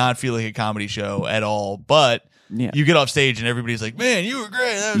does not feel like a comedy show at all. But you get off stage and everybody's like, man, you were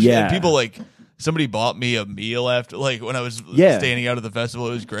great. That was good. People like, somebody bought me a meal after, like when I was standing out of the festival.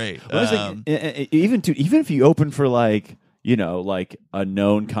 It was great. Even if you open for like, you know, like a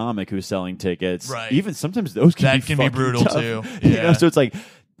known comic who's selling tickets, right. Even sometimes those can be brutal tough. Too. Yeah. You know, so it's like,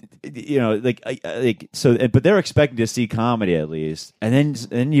 you know, like so, but they're expecting to see comedy at least, and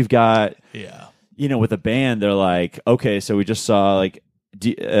then you've got, you know, with a band, they're like, okay, so we just saw like,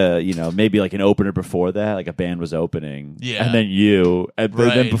 you know, maybe like an opener before that, like a band was opening, and then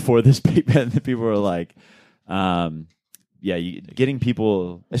then before this big band, the people were like, getting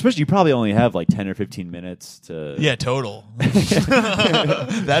people, especially you probably only have like 10 or 15 minutes to. Yeah, total. I've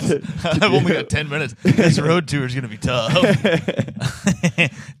only got 10 minutes. This road tour is going to be tough.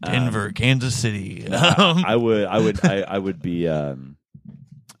 Denver, Kansas City. I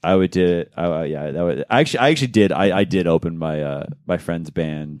did open my friend's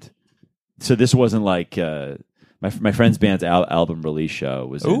band. So this wasn't like my friend's band's album release show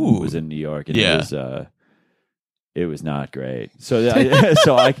was in New York, and it was not great. So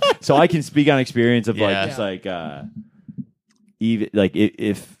I can speak on experience of like just like even like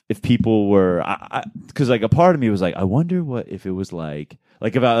if people were, because like a part of me was like, I wonder what if it was like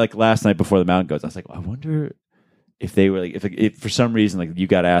about like last night before the Mountain Goats. I was like, I wonder if they were like if for some reason like you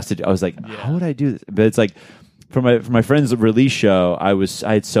got asked to. I was like, how would I do this? But it's like for my friend's release show, I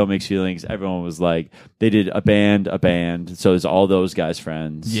had so mixed feelings. Everyone was like, they did a band, so it's all those guys'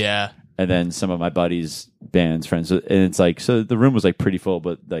 friends. Yeah. And then some of my buddies' band's friends, and it's like, so the room was like pretty full,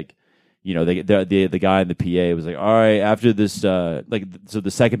 but like, you know, the guy in the PA was like, all right, after this, so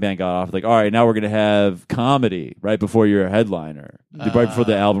the second band got off, like, all right, now we're gonna have comedy right before your headliner, right before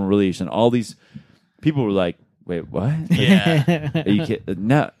the album release, and all these people were like, wait, what? Yeah, are you kidding?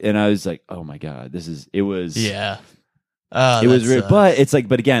 No, and I was like, oh my god, it was it was weird, but it's like,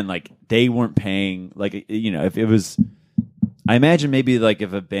 but again, like they weren't paying, like, you know, if it was. I imagine maybe like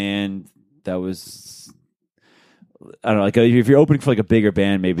if a band that was, I don't know, like if you're opening for like a bigger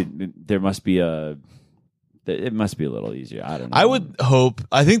band, maybe it must be a little easier. I don't know. I would hope.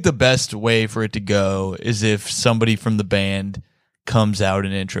 I think the best way for it to go is if somebody from the band comes out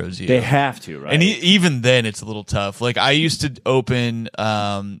and intros you. They have to, right? And even then, it's a little tough. Like I used to open.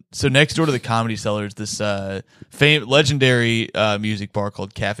 So next door to the Comedy Cellar is this legendary music bar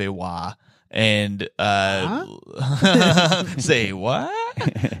called Cafe Wah. And say what?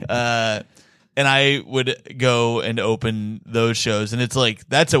 And I would go and open those shows, and it's like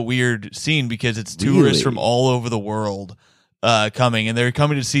that's a weird scene because it's tourists from all over the world coming, and they're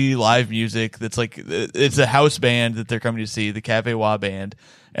coming to see live music. That's like it's a house band that they're coming to see, the Cafe Wah band,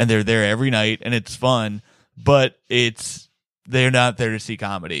 and they're there every night, and it's fun, but they're not there to see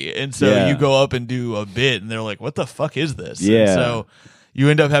comedy, and so you go up and do a bit, and they're like, "What the fuck is this?" Yeah. And so you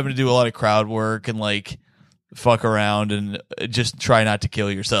end up having to do a lot of crowd work and like fuck around and just try not to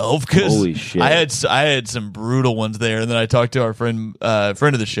kill yourself. Holy shit! I had some brutal ones there, and then I talked to our friend of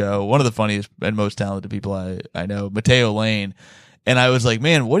the show, one of the funniest and most talented people I know, Mateo Lane, and I was like,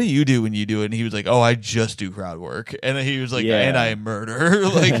 man, what do you do when you do it? And he was like, oh, I just do crowd work, and he was like, and I murder.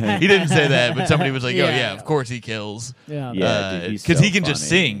 Like he didn't say that, but somebody was like, oh yeah, of course he kills. Yeah, because he can just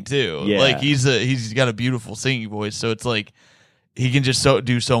sing too. Yeah. Like he's got a beautiful singing voice, so it's like. He can just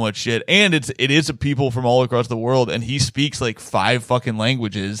do so much shit, and it is people from all across the world, and he speaks like 5 fucking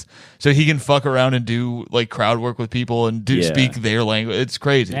languages, so he can fuck around and do like crowd work with people and speak their language. It's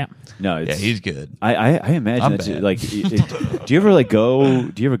crazy. Yeah. No, he's good. I imagine that like. Do you ever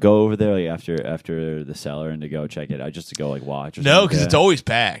go over there like after the Cellar and to go check it out just to go like watch? No, because it's always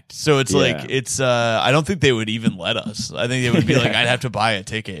packed. So it's like it's. I don't think they would even let us. I think they would be like, I'd have to buy a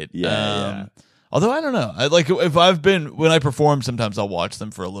ticket. Yeah. Although I don't know, when I perform, sometimes I'll watch them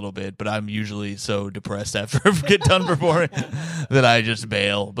for a little bit, but I'm usually so depressed after I get done performing that I just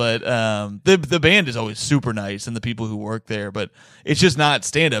bail. But the band is always super nice, and the people who work there, but it's just not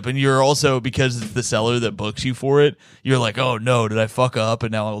stand up. And you're also, because it's the Cellar that books you for it, you're like, oh no, did I fuck up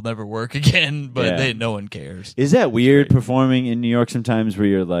and now I'll never work again? But no one cares. Is that weird performing in New York sometimes, where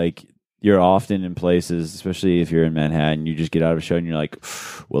you're like? You're often in places, especially if you're in Manhattan, you just get out of a show and you're like,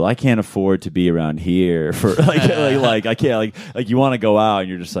 well, I can't afford to be around here for like I can't like you want to go out and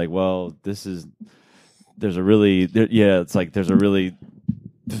you're just like, well, it's like there's a really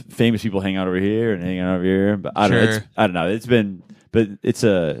famous people hang out over here and hang out over here. But I don't know. It's been, but it's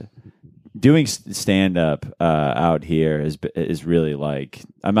doing stand up out here is really like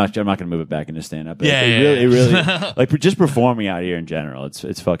I'm not going to move it back into stand up. It really like just performing out here in general.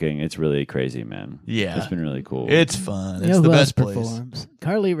 It's really crazy, man. Yeah, it's been really cool. It's fun. You It's know the who best else place. performs?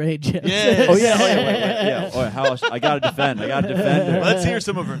 Carly Rae Jepsen. Yes. Oh yeah. Oh, how else? I got to defend her. Let's hear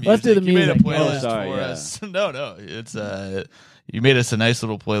some of her music. Let's do the You made a music. playlist Oh, sorry, for yeah. us. No, it's you made us a nice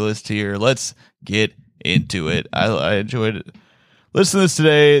little playlist here. Let's get into it. I enjoyed it. Listen to this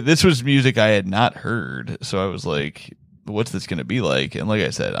today. This was music I had not heard, so I was like, what's this going to be like? And like I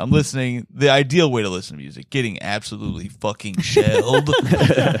said, I'm listening. The ideal way to listen to music, getting absolutely fucking shelled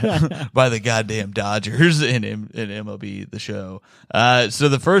by the goddamn Dodgers in MLB The Show. So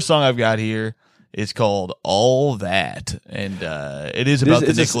the first song I've got here is called All That, and it is about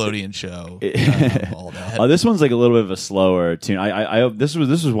the Nickelodeon show. All That. Oh, this one's like a little bit of a slower tune. I this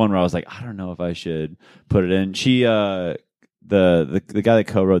was one where I was like, I don't know if I should put it in. She the guy that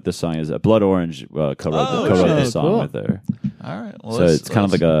co-wrote this song is Blood Orange co-wrote this song cool. with her. All right, well, So it's kind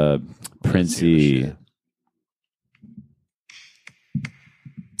of like a Princey.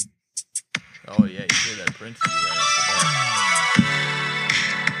 Oh yeah, you hear that Princey right off the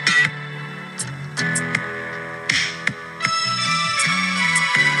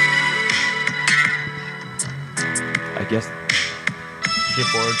I guess. Skip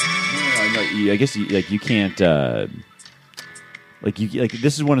forward. I guess you can't.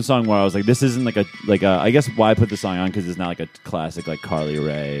 This is one song where I was like, this isn't like a I guess why I put the song on because it's not like a classic like Carly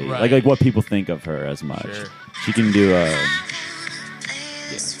Rae, Right. like what people think of her as much. Sure. She can do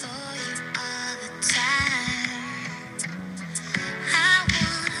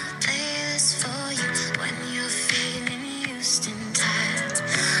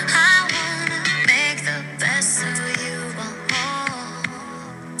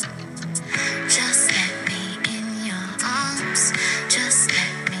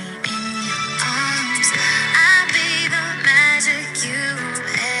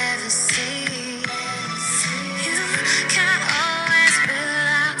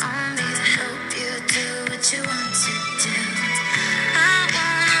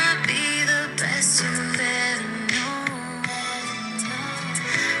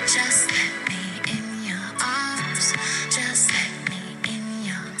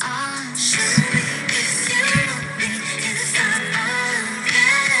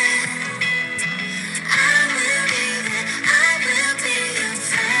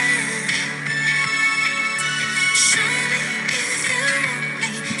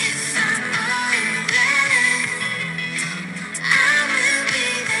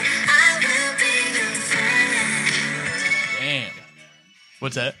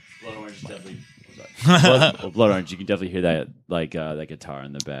What's that? Blood Orange is definitely. Blood Orange, you can definitely hear that that guitar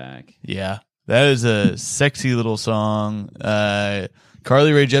in the back. Yeah, that is a sexy little song.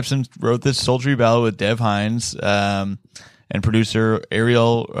 Carly Rae Jepsen wrote this sultry ballad with Dev Hynes and producer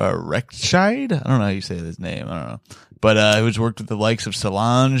Ariel Rechtschild. I don't know how you say his name. I don't know. But who's worked with the likes of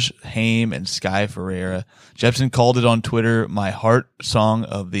Solange, Haim, and Sky Ferreira. Jepsen called it on Twitter "my heart song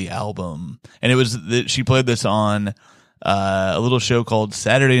of the album," and it was she played this on a little show called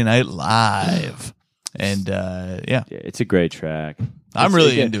Saturday Night Live, and yeah, it's a great track. I'm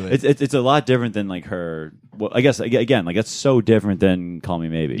really into it. It's a lot different than like her. Well, I guess again, like it's so different than Call Me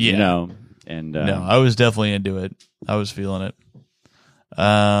Maybe. Yeah. You know, and no, I was definitely into it. I was feeling it.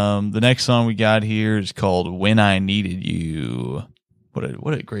 The next song we got here is called "When I Needed You."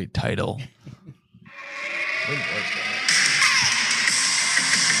 What a great title. When was that?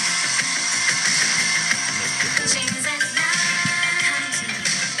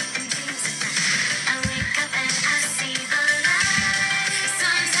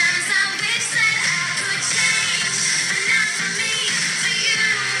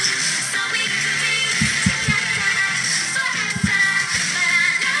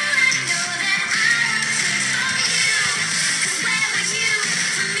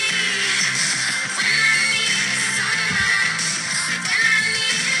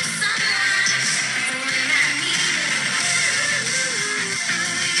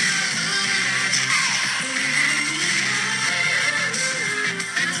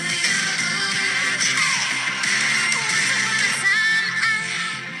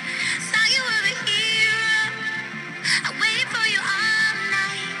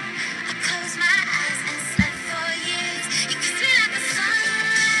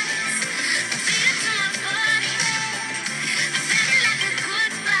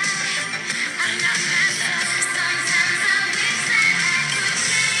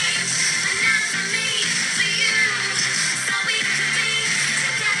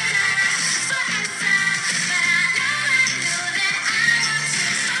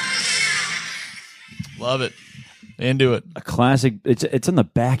 Love it. Into it. A classic. It's on the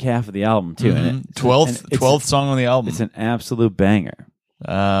back half of the album too. Mm-hmm. And 12th song on the album. It's an absolute banger.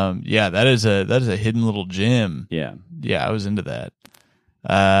 Yeah, that is a hidden little gem. Yeah. Yeah, I was into that.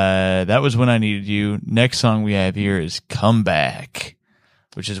 That was When I Needed You. Next song we have here is Come Back,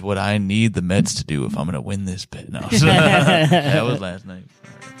 which is what I need the Mets to do if I'm going to win this bet. No, that was last night.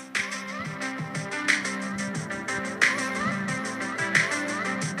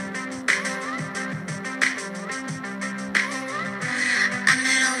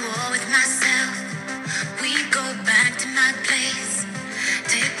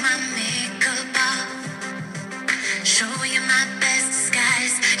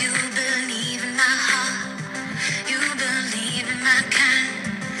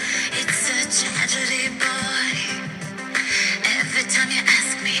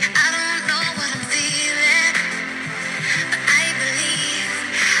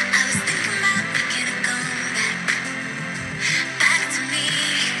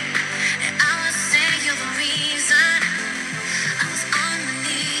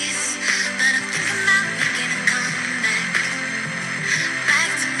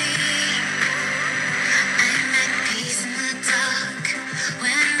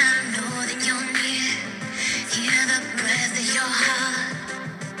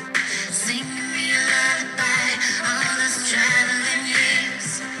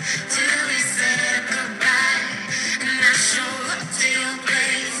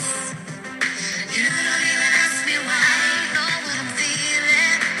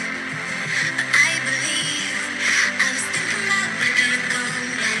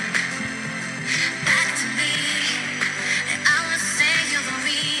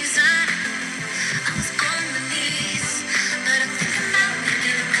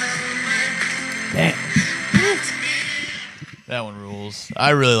 That one rules.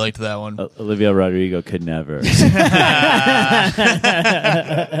 I really liked that one. Olivia Rodrigo could never. And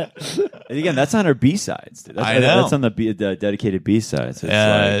again, that's on her B-sides. I know. That's on the dedicated B-sides.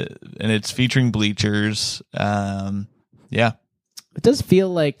 And it's featuring Bleachers. Yeah. It does feel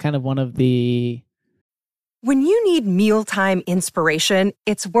like kind of one of the... When you need mealtime inspiration,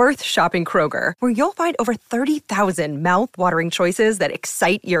 it's worth shopping Kroger, where you'll find over 30,000 mouth-watering choices that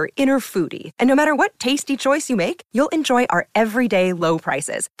excite your inner foodie. And no matter what tasty choice you make, you'll enjoy our everyday low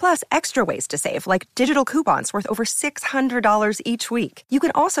prices, plus extra ways to save, like digital coupons worth over $600 each week. You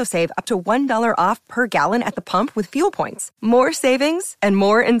can also save up to $1 off per gallon at the pump with fuel points. More savings and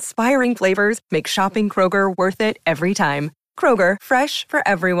more inspiring flavors make shopping Kroger worth it every time. Kroger, fresh for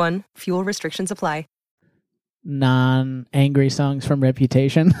everyone. Fuel restrictions apply. Non-angry songs from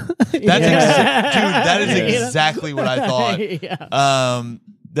Reputation. Dude, that is exactly what I thought. Yeah.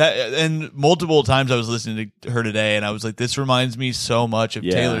 That and multiple times I was listening to her today, and I was like, "This reminds me so much of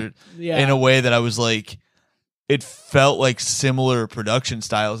Taylor," in a way that I was like, it felt like similar production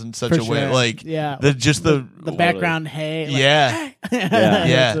styles in such a way, like the background, hey, like, yeah,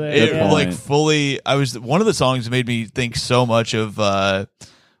 yeah. It like fully. One of the songs made me think so much of.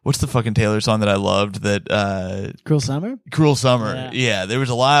 What's the fucking Taylor song that I loved? That Cruel Summer. Cruel Summer. Yeah, there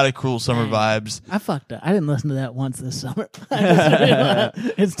was a lot of Cruel Summer vibes. I fucked up. I didn't listen to that once this summer.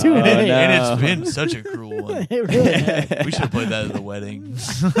 It's too late, and it's been such a cruel one. It really has. We should have played that at the wedding.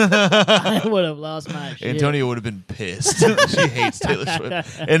 I would have lost my shit. Antonia would have been pissed. She hates Taylor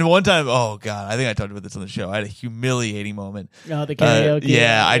Swift. And one time, oh god, I think I talked about this on the show. I had a humiliating moment. Oh, the karaoke.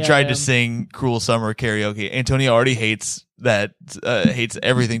 I tried to sing Cruel Summer karaoke. Antonia already hates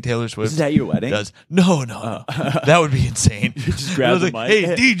everything Taylor Swift. Is that your wedding? Does. No. That would be insane. Just grab the mic.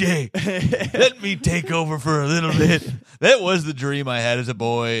 Hey, DJ, let me take over for a little bit. That was the dream I had as a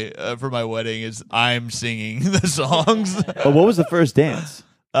boy for my wedding, is I'm singing the songs. But what was the first dance?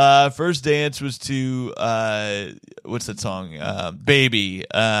 First dance was to, what's that song? Baby.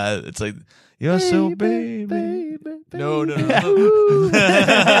 It's like, you're so baby. No. You know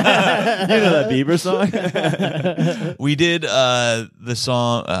that Bieber song? We did the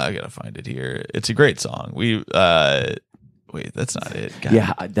song. I gotta find it here. It's a great song. Wait, that's not it. God,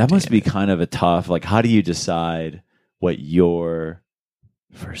 yeah, that must be kind of a tough. Like, how do you decide what your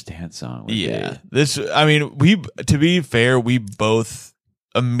first dance song would be? This. I mean, to be fair, we both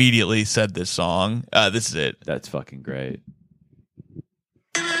immediately said this song. This is it. That's fucking great.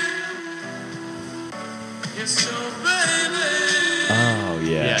 Oh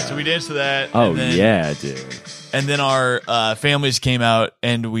yeah. Yeah, so we danced to that. Oh yeah, dude. And then our families came out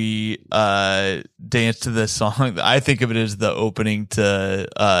and we danced to this song. I think of it as the opening to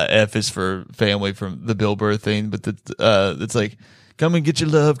F is for Family from the Bill Burr thing, but it's like, come and get your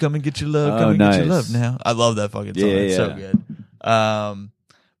love, come and get your love, come and get your love now. I love that fucking song. It's so good.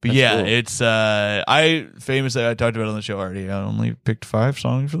 But That's cool. it's I talked about it on the show already. I only picked 5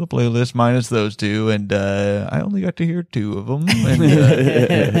 songs for the playlist, minus those 2, and I only got to hear 2 of them. And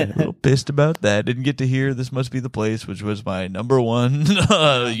a little pissed about that. Didn't get to hear "This Must Be the Place," which was my number 1.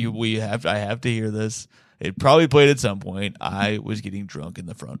 I have to hear this. It probably played at some point. I was getting drunk in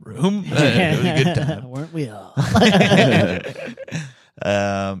the front room. It was a good time, weren't we all?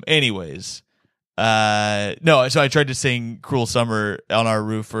 Anyways. No, so I tried to sing "Cruel Summer" on our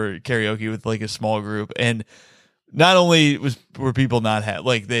roof for karaoke with like a small group, and not only were people not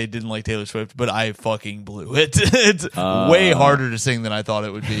they didn't like Taylor Swift, but I fucking blew it. It's way harder to sing than I thought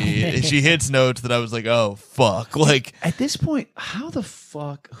it would be. She hits notes that I was like, oh fuck. Like at this point, how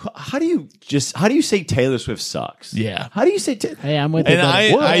do you say Taylor Swift sucks? Yeah. How do you say Hey, I'm with and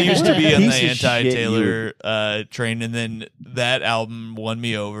you. I used to be on the Piece of anti-Taylor train, and then that album won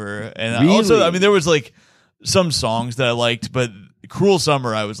me over. And Really? also, I mean, there was like some songs that I liked, but "Cruel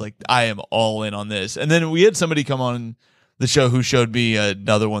Summer," I was like, I am all in on this. And then we had somebody come on the show who showed me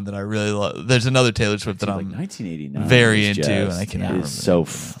another one that I really love. There's another Taylor Swift that I'm 1989 very is into, just- and I cannot is remember. so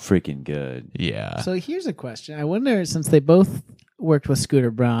freaking good. Yeah. So here's a question. I wonder, since they both worked with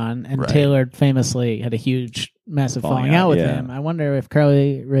Scooter Braun, and Right. Taylor famously had a huge, massive Falling falling out, out with yeah. him, I wonder if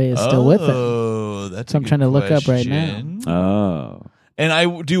Carly Rae is still with him. Oh, that's So a I'm good trying to look up right question. now. Oh. And I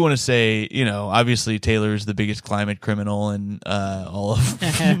do want to say, obviously Taylor is the biggest climate criminal in all of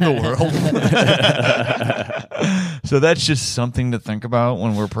the world. So that's just something to think about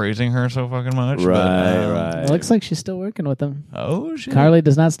when we're praising her so fucking much. Right. It looks like she's still working with him. Oh shit. Carly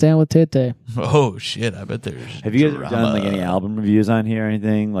does not stand with Tete. Oh shit. I bet there's. Have you guys drama. done like any album reviews on here or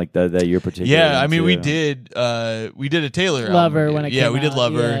anything like that you're particularly Yeah, I mean, we into? did. We did a Taylor Lover album. when it yeah, came we did out.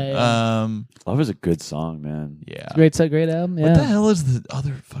 Lover. Yeah, Lover's a good song, man. Yeah. Great album. Yeah. What the hell is the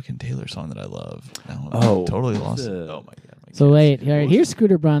other fucking Taylor song that I love? Now I'm Oh, totally what's lost it. the- Oh my god. So wait, here's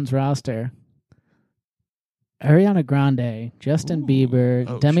Scooter Braun's roster: Ariana Grande, Justin Bieber,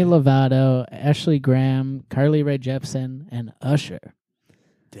 Oh, Demi shit. Lovato, Ashley Graham, Carly Rae Jepsen, and Usher.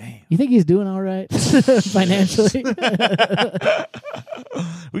 Damn. You think he's doing all right financially?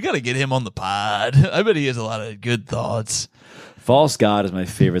 We got to get him on the pod. I bet he has a lot of good thoughts. False God is my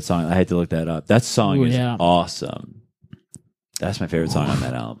favorite song. I had to look that up. That song Ooh, is yeah. awesome. That's my favorite song on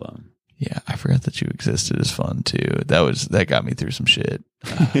that album. Yeah, I forgot that you existed as fun too. That got me through some shit.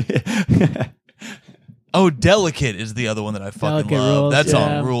 Oh, Delicate is the other one that I fucking Delicate love. rules, That song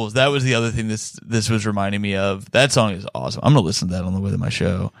yeah. rules. That was the other thing this was reminding me of. That song is awesome. I'm gonna listen to that on the way to my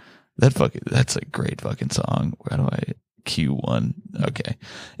show. That's a great fucking song. How do I Q1? Okay.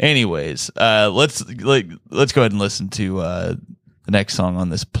 Anyways, let's go ahead and listen to the next song on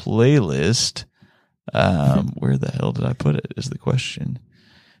this playlist. Where the hell did I put it? Is the question.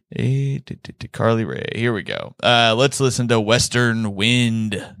 Carly Rae. Here we go. Let's listen to Western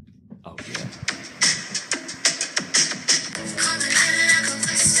Wind. Oh, yeah.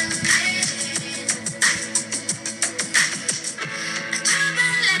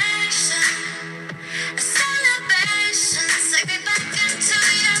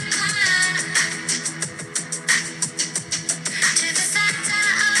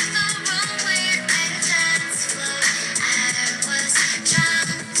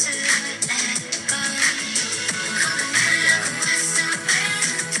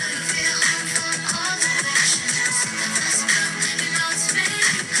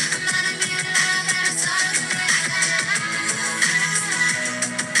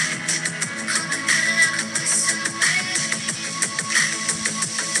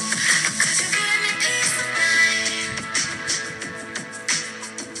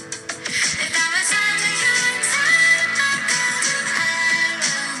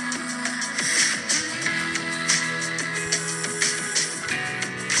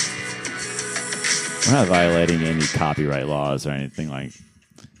 We're not violating any copyright laws or anything like.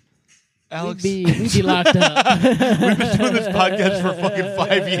 Alex, we'd be locked up. we've been doing this podcast for fucking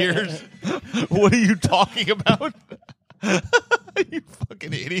 5 years. What are you talking about? You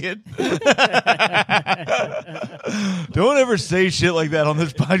fucking idiot. Don't ever say shit like that on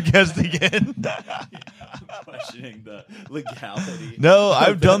this podcast again. Questioning the legality. No,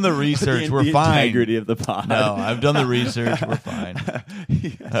 I've done the research. We're the fine. Integrity of the pod. No, I've done the research. We're fine.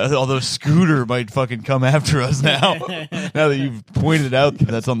 Although Scooter might fucking come after us now. Now that you've pointed out that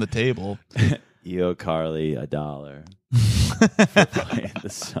that's on the table. You owe Carly $1 for playing the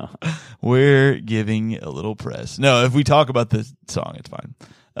song. We're giving a little press. No, if we talk about this song, it's fine.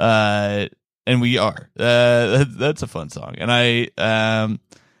 And we are. That's a fun song. And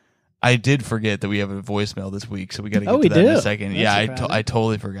I did forget that we have a voicemail this week, so we got to get to that in a second. That's yeah, surprising. I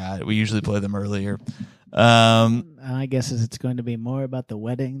totally forgot. We usually play them earlier. I guess it's going to be more about the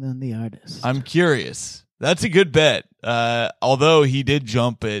wedding than the artist. I'm curious. That's a good bet. Although he did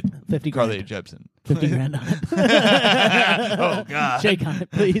jump at 50 Carly Rae grand. Jepsen. 50 grand on it. Oh, God. Shake on it,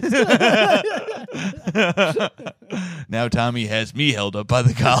 please. Now Tommy has me held up by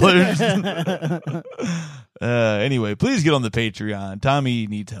the collars. Anyway, please get on the Patreon. Tommy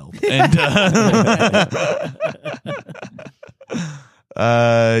needs help.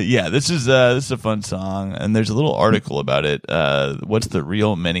 And yeah, this is a fun song, and there's a little article about it. What's the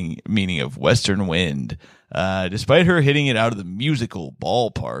real meaning of Western Wind? Despite her hitting it out of the musical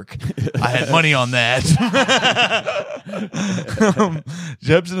ballpark, I had money on that.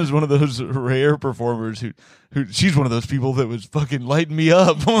 Jepsen is one of those rare performers who she's one of those people that was fucking lighting me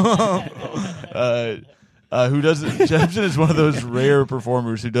up. Jepsen is one of those rare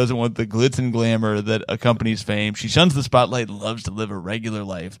performers who doesn't want the glitz and glamour that accompanies fame. She shuns the spotlight and loves to live a regular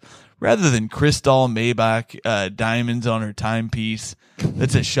life. Rather than crystal Maybach diamonds on her timepiece,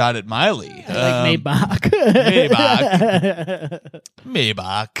 that's a shot at Miley. Like Maybach.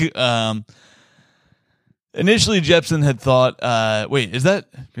 Maybach. Initially, Jepsen had thought, wait, is that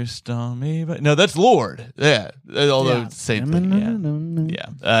Crystal Maybach? No, that's Lord. Yeah. Although it's the same thing.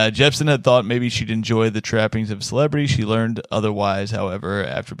 Yeah. Jepsen had thought maybe she'd enjoy the trappings of celebrity. She learned otherwise, however,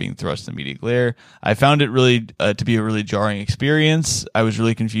 after being thrust in media glare. I found it really to be a really jarring experience. I was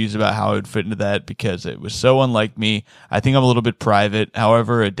really confused about how I would fit into that because it was so unlike me. I think I'm a little bit private.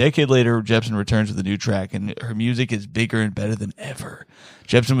 However, a decade later, Jepsen returns with a new track, and her music is bigger and better than ever.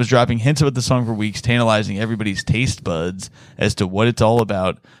 Jepsen was dropping hints about the song for weeks, tantalizing everybody's taste buds as to what it's all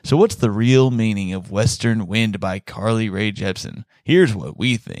about. So what's the real meaning of Western Wind by Carly Rae Jepsen? Here's what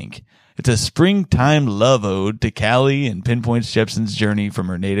we think. It's a springtime love ode to Cali and pinpoints Jepsen's journey from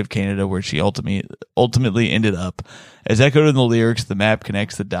her native Canada, where she ultimately ended up. As echoed in the lyrics, the map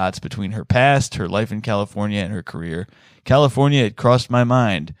connects the dots between her past, her life in California, and her career. California had crossed my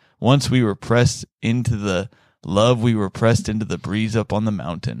mind. Once we were pressed into the love, we were pressed into the breeze up on the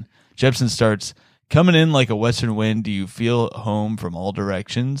mountain. Jepsen starts, coming in like a western wind, do you feel home from all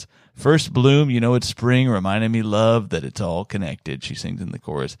directions? First bloom, you know it's spring, reminding me, love, that it's all connected, she sings in the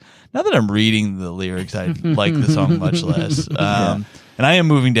chorus. Now that I'm reading the lyrics, I like the song much less. And I am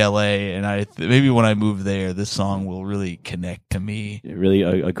moving to LA, and maybe when I move there, this song will really connect to me. Really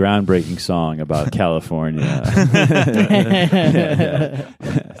a groundbreaking song about California.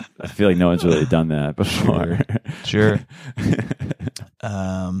 I feel like no one's really done that before. Sure.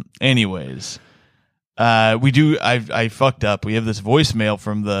 Anyways, I fucked up. We have this voicemail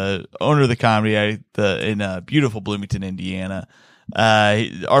from the owner of the comedy in beautiful Bloomington, Indiana.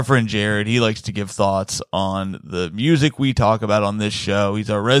 Our friend Jared, he likes to give thoughts on the music we talk about on this show.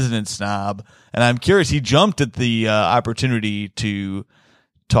 He's our resident snob, and I'm curious. He jumped at the opportunity to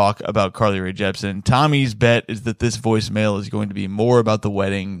talk about Carly Rae Jepsen. Tommy's bet is that this voicemail is going to be more about the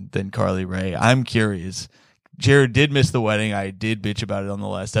wedding than Carly Rae. I'm curious. Jared did miss the wedding. I did bitch about it on the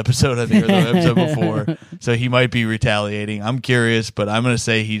last episode, I think, or the episode before. So he might be retaliating. I'm curious, but I'm going to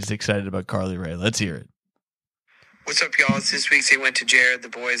say he's excited about Carly Rae. Let's hear it. What's up, y'all? It's this week's They Went to Jared. The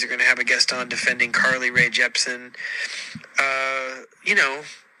boys are going to have a guest on defending Carly Rae Jepsen. I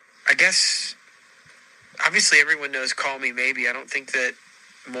guess, obviously everyone knows Call Me Maybe. I don't think that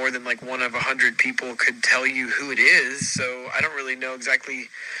more than like one of 100 people could tell you who it is, so I don't really know exactly.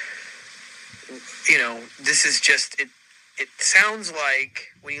 This is just, it sounds like,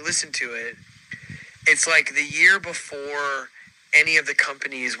 when you listen to it, it's like the year before any of the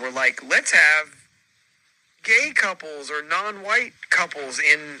companies were like, let's have gay couples or non-white couples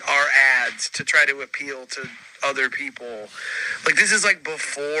in our ads to try to appeal to other people. Like, this is like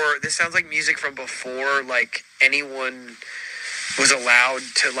before, this sounds like music from before, like, anyone was allowed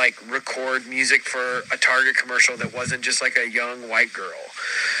to, like, record music for a Target commercial that wasn't just, like, a young white girl.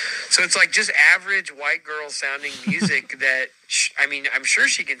 So it's, like, just average white girl sounding music that, I'm sure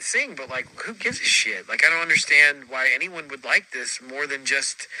she can sing, but, like, who gives a shit? Like, I don't understand why anyone would like this more than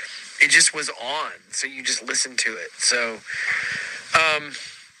just, it just was on, so you just listen to it. So,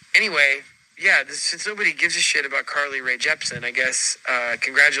 anyway, yeah, since nobody gives a shit about Carly Rae Jepsen, I guess,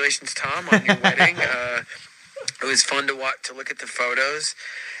 congratulations, Tom, on your wedding. It was fun to look at the photos,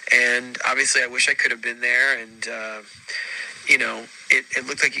 and obviously I wish I could have been there, and, it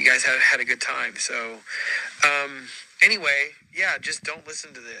looked like you guys had a good time. So, anyway, yeah, just don't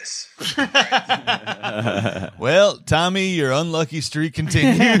listen to this. Well, Tommy, your unlucky streak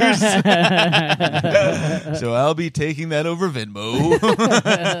continues. So I'll be taking that over Venmo.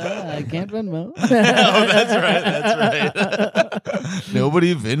 I can't Venmo. Oh, that's right.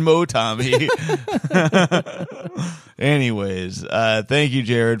 Nobody Venmo Tommy. Anyways, thank you,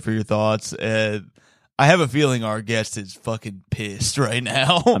 Jared, for your thoughts. I have a feeling our guest is fucking pissed right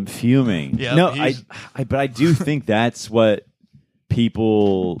now. I'm fuming. Yeah, no, but I do think that's what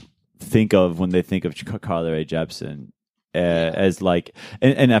people think of when they think of Carly Rae Jepsen as like,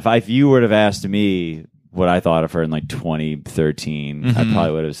 and if you would have asked me what I thought of her in like 2013, I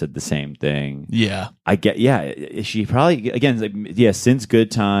probably would have said the same thing. Yeah, she probably again, since Good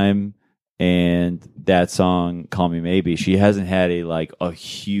Time and that song Call Me Maybe, she hasn't had a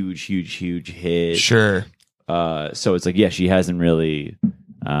huge hit. Sure. So it's like, she hasn't really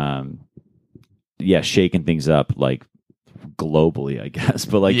shaken things up like globally, I guess.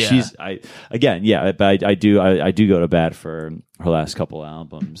 But like I do go to bat for her last couple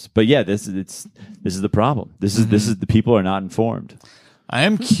albums. But this is the problem. This is the people are not informed. I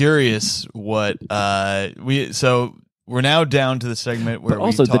am curious what we're now down to the segment where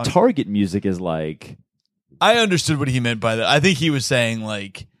the Target music is like. I understood what he meant by that. I think he was saying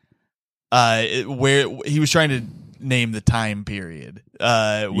like where he was trying to name the time period,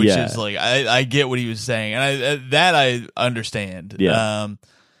 which is like I get what he was saying, and I understand. Yeah.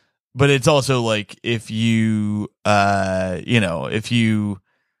 But it's also like if you if you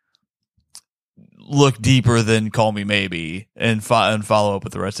look deeper than Call Me Maybe and follow up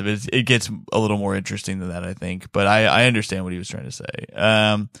with the rest of it, it gets a little more interesting than that, I think. But I understand what he was trying to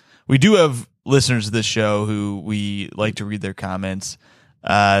say. We do have listeners of this show who we like to read their comments.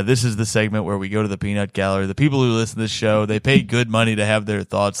 This is the segment where we go to the peanut gallery. The people who listen to this show, they pay good money to have their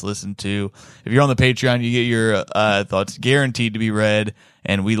thoughts listened to. If you're on the Patreon, you get your thoughts guaranteed to be read,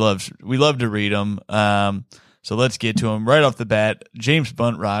 and we love to read them. So let's get to them right off the bat. James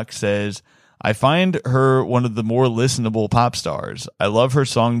Buntrock says, I find her one of the more listenable pop stars. I love her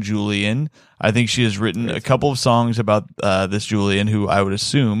song Julian. I think she has written a couple of songs about this Julian, who I would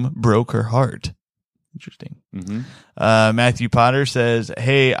assume broke her heart. Interesting. Mm-hmm. Matthew Potter says,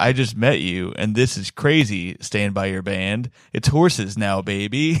 hey, I just met you, and this is crazy. Stand by your band. It's horses now,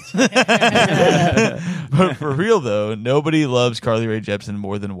 baby. But for real, though, nobody loves Carly Rae Jepsen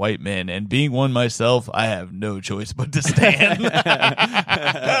more than white men, and being one myself, I have no choice but to stand.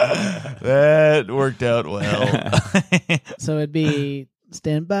 That worked out well. So it'd be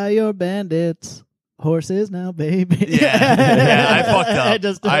Stand by your bandits. Horses now, baby. Yeah, I fucked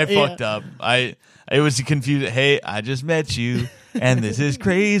up. I fucked up. It was confused. Hey, I just met you, and this is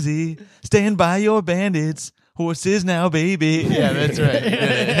crazy. Stand by your bandits. Horses now, baby. Yeah, that's right.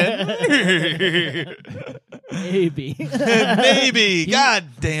 Maybe. Maybe. God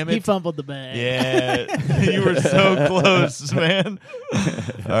damn it. He fumbled the bag. Yeah. You were so close, man.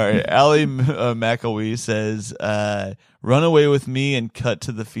 All right. Allie McElwee says, Run Away With Me and Cut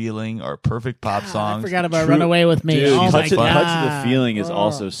to the Feeling are perfect pop songs. I forgot about Run Away With Me. Dude, oh my God. Cut to the Feeling is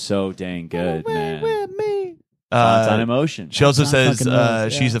also so dang good, man. With me. It's on Emotion. She also says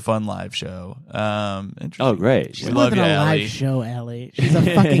she's a fun live show. Oh, great. She's We love you, a Allie. live show, Allie. She's a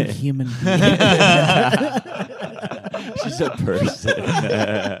fucking human being. She's a person.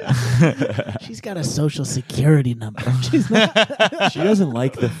 She's got a social security number. She's not. She doesn't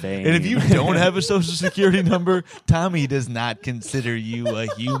like the fame. And if you don't have a social security number, Tommy does not consider you a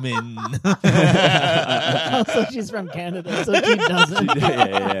human. Also, she's from Canada, so she doesn't.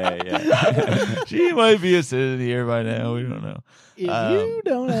 Yeah. She might be a citizen here by now. We don't know. If you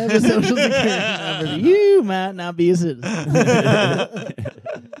don't have a social security number, you might not be a citizen.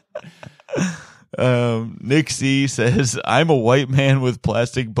 Nick C says, I'm a white man with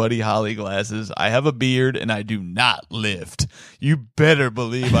plastic Buddy Holly glasses. I have a beard and I do not lift. You better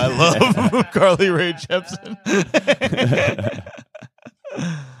believe I love Carly Rae Jepsen.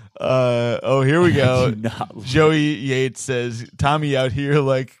 Here we go. Joey Yates says, Tommy out here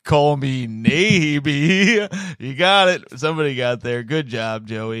like, call me maybe. You got it. Somebody got there. Good job,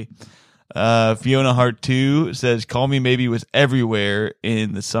 Joey. Fiona Hart 2 says, Call Me Maybe was everywhere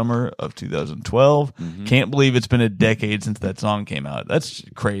in the summer of 2012. Mm-hmm. Can't believe it's been a decade since that song came out. That's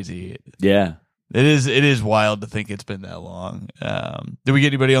crazy. Yeah. It is wild to think it's been that long. Did we get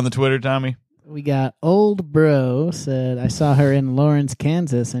anybody on the Twitter, Tommy? We got Old Bro said, I saw her in Lawrence,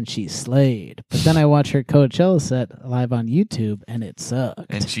 Kansas, and she slayed. But then I watched her Coachella set live on YouTube, and it sucked.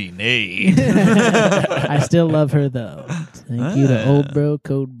 And she neighed. I still love her, though. Thank you to Old Bro,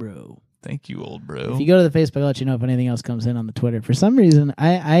 Code Bro. Thank you, Old Bro. If you go to the Facebook, I'll let you know if anything else comes in on the Twitter. For some reason,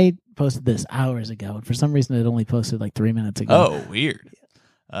 I posted this hours ago, and for some reason, it only posted like 3 minutes ago. Oh, weird.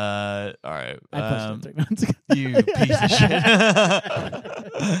 All right. I posted 3 minutes ago. You piece of shit.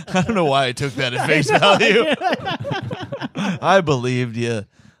 I don't know why I took that at face value. I believed you.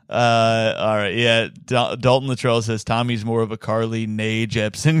 All right. Yeah. Dalton Luttrell says Tommy's more of a Carly Rae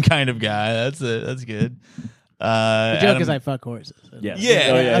Jepsen kind of guy. That's good. The joke is I fuck horses. Yes.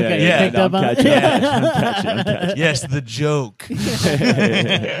 Yeah. Okay. Picked up on it? I'm catching. Yes, the joke.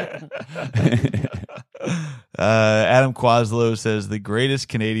 Adam Quaslow says the greatest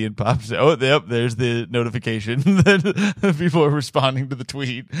Canadian pop. Oh, yep. There's the notification that people are responding to the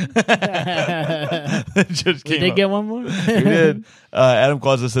tweet. Just We came did up. get one more. We did. Adam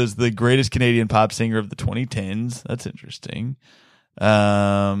Quaslow says the greatest Canadian pop singer of the 2010s. That's interesting.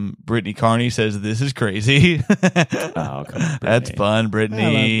 Brittany Carney says this is crazy. Oh, come on, That's Brittany. fun, I Brittany.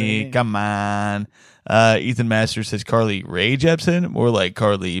 love Brittany. Come on. Ethan Masters says Carly Rae Jepsen, more like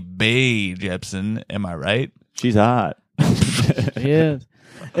Carly Bae Jepsen. Am I right? She's hot. She is.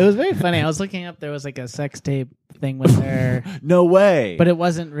 It was very funny. I was looking up. There was like a sex tape thing with her, No way. but it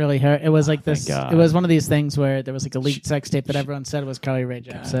wasn't really her. It was like this. God. It was one of these things where there was like a leaked sex tape that everyone said was Carly Rae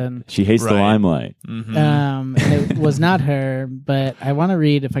Jepsen. she hates the Right. limelight. Mm-hmm. And it was not her, but I want to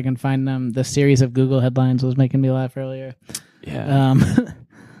read if I can find them. The series of Google headlines was making me laugh earlier. Yeah.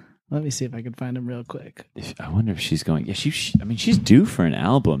 Let me see if I can find them real quick. I wonder if she's going. Yeah, I mean, she's due for an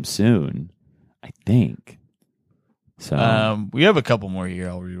album soon, I think. So We have a couple more here.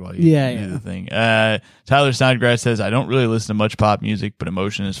 I'll read while you do the thing. Tyler Snodgrass says, I don't really listen to much pop music, but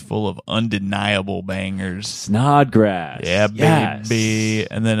Emotion is full of undeniable bangers. Snodgrass. Yeah, Yes. baby.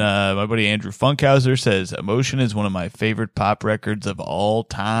 And then my buddy Andrew Funkhauser says, Emotion is one of my favorite pop records of all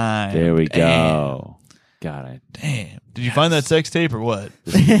time. There we Damn. go. God, Damn. Did you find that sex tape or what?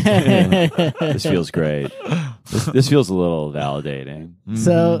 this feels great. This feels a little validating.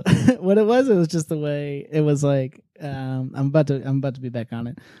 So what it was just the way it was like. I'm about to be back on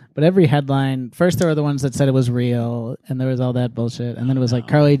it. But every headline, first there were the ones that said it was real, and there was all that bullshit, and then it was like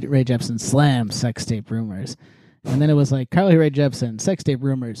Carly Rae Jepsen slams sex tape rumors, and then it was like Carly Rae Jepsen sex tape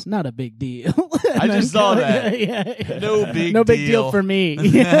rumors, not a big deal. I just saw that. Yeah. No big No big deal. deal for me.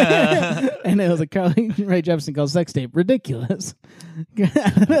 And it was like Carly Rae Jepsen calls sex tape ridiculous.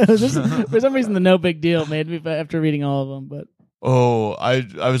 It was just, for some reason, the no big deal made me after reading all of them, but. Oh, I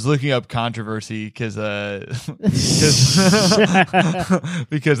was looking up controversy because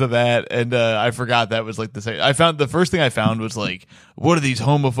because of that, and I forgot that was like the same. I found the first thing I found was like, what are these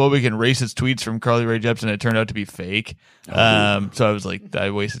homophobic and racist tweets from Carly Rae Jepsen? It turned out to be fake. So I was like,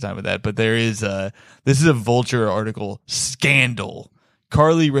 I wasted time with that. But there is this is a Vulture article. Scandal.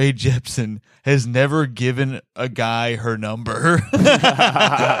 Carly Rae Jepsen has never given a guy her number.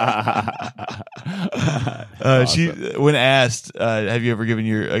 She, when asked, have you ever given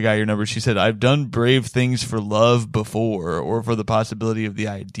a guy your number? She said, I've done brave things for love before, or for the possibility of the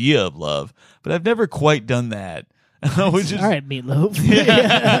idea of love, but I've never quite done that. Which is, all right, Meatloaf.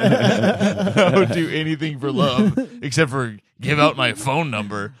 I would do anything for love except for give out my phone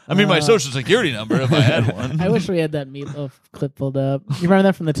number. I mean, my social security number if I had one. I wish we had that Meatloaf clip pulled up. You remember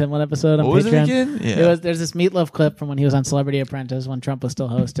that from the Timlin episode on What was it Patreon? again? Yeah. There's this Meatloaf clip from when he was on Celebrity Apprentice when Trump was still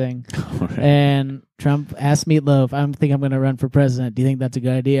hosting. And Trump asked Meatloaf, I think I'm going to run for president. Do you think that's a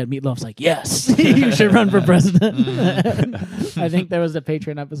good idea? And Meatloaf's like, yes, you should run for president. I think there was a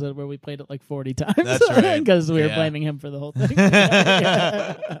Patreon episode where we played it like 40 times. That's right. Because we were Yeah. blaming him for the whole thing.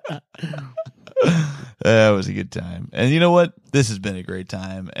 That was a good time. And you know what? This has been a great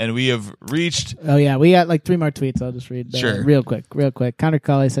time. And we have reached. Oh, yeah. We got like 3 more tweets. I'll just read Sure. real quick. Connor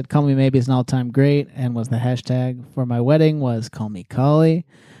Colley said, call me maybe is an all-time great, and was the hashtag for my wedding was call me Colley.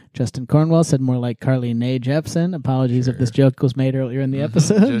 Justin Cornwell said more like Carly Rae Jepsen. Apologies if this joke was made earlier in the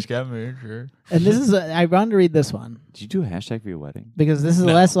episode. Just got married, sure. And this is I wanted to read this one Did you do a hashtag for your wedding? because this is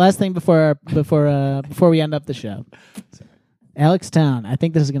the last thing before we end up the show. Alex Town, I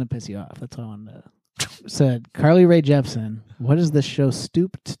think this is going to piss you off. That's all I wanted to. Said Carly Rae Jepsen, what is this show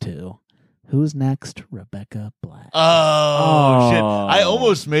stooped to? Who's next? Rebecca Black. Oh, shit. I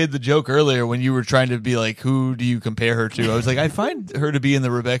almost made the joke earlier when you were trying to be like, who do you compare her to? I was like, I find her to be in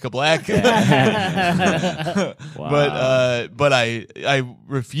the Rebecca Black. Wow. But I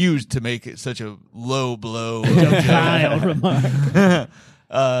refused to make it such a low blow. Vile remark.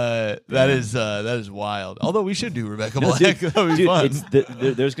 That is wild. Although we should do Rebecca No, Black. dude, That would be dude, fun.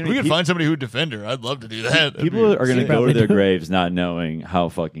 there's going We to could be find somebody who would defend her. I'd love to do that. That'd people be are going to sick. go to their graves not knowing how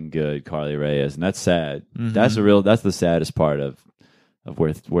fucking good Carly Rae is, and that's sad. That's the saddest part of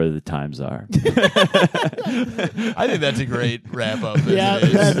where the times are. I think that's a great wrap up. Yeah, as it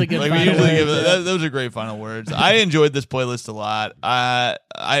is. that's a good Like we final usually give words. those are great final words. I enjoyed this playlist a lot. I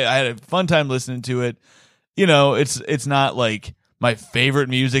had a fun time listening to it. You know, it's not like my favorite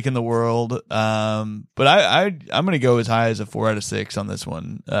music in the world. But I'm going to go as high as a 4 out of 6 on this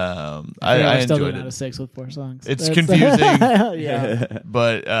one. I enjoyed it. Out of 6 with 4 songs. It's confusing, yeah,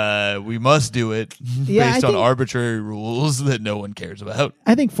 but we must do it based on arbitrary rules that no one cares about.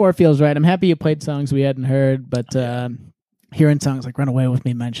 I think 4 feels right. I'm happy you played songs we hadn't heard, but hearing songs like "Run Away with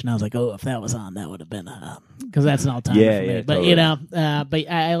Me" mentioned, I was like, oh, if that was on, that would have been because that's an all-time for me. But totally. But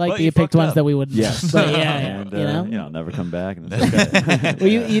I like that you picked ones that we wouldn't. Yes, but and, never come back. And okay. Well,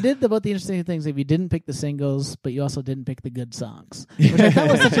 you did both the interesting things. If you didn't pick the singles, but you also didn't pick the good songs, which I thought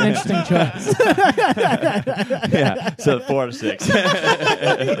was such an interesting choice. Yeah, so 4 out of 6. But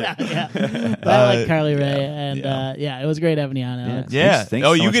I like Carly Rae, and it was great having you on, Alex. Yeah. Thanks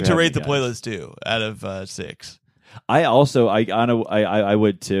Oh, so you much get for to rate the having me, playlist too out of 6. I also I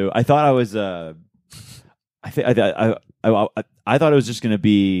would too. I thought I was I thought it was just gonna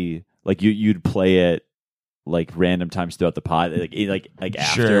be like you'd play it like random times throughout the pod, like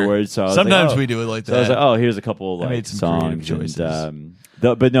afterwards. So sometimes we do it like that. So I was like, oh, here's a couple I like made some creative songs. choices. And,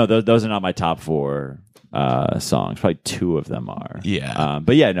 but no, those are not my top 4 songs. Probably 2 of them are. Yeah.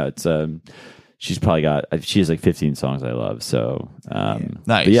 But yeah, no, it's she has like 15 songs I love. So nice.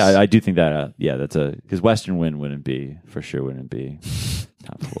 But yeah, I do think that that's because Western Wind wouldn't be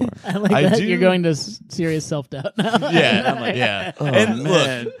top 4. I like that you're going to serious self-doubt now. Yeah. Oh, and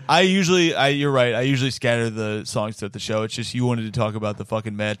man. look, you're right. I usually scatter the songs throughout the show. It's just you wanted to talk about the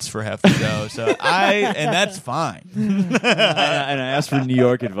fucking Mets for half the show. So and that's fine. and I asked for New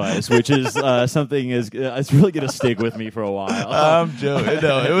York advice, which is something it's really going to stick with me for a while. I'm joking.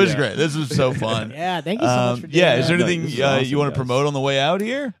 No, it was great. This was so fun. Yeah, thank you so much for doing is there that. anything this is awesome, you want to guys. promote on the way out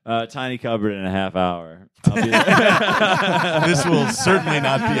here? Tiny cupboard in a half hour. I'll be This will certainly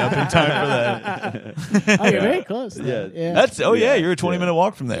not be up in time for that. Oh, you're very close. Yeah. You're a 20-minute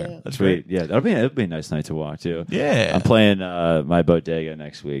walk from there. That's Sweet. Yeah, it'll be a nice night to walk too. Yeah. I'm playing my bodega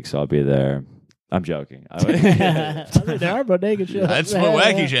next week, so I'll be there. I'm joking. There are bodega shows. That's what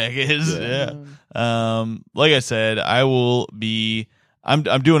Wacky Shack is. Yeah. Like I said, I will be. I'm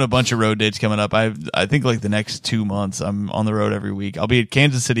doing a bunch of road dates coming up. I think like the next 2 months I'm on the road every week. I'll be at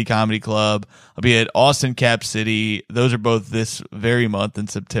Kansas City Comedy Club. I'll be at Austin Cap City. Those are both this very month in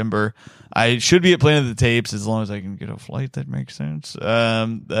September. I should be at Planet of the Tapes as long as I can get a flight that makes sense.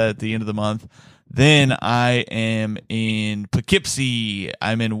 At the end of the month. Then I am in Poughkeepsie.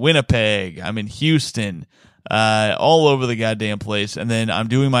 I'm in Winnipeg. I'm in Houston. All over the goddamn place. And then I'm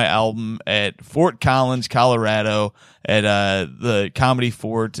doing my album at Fort Collins, Colorado at the Comedy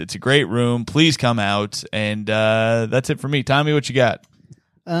Fort. It's a great room. Please come out. And that's it for me. Tommy, what you got?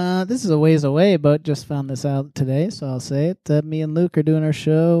 This is a ways away, but just found this out today, so I'll say it. Me and Luke are doing our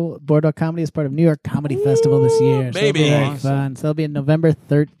show, Boardwalk Comedy, as part of New York Comedy Festival this year. So baby. it'll be very fun. So it'll be November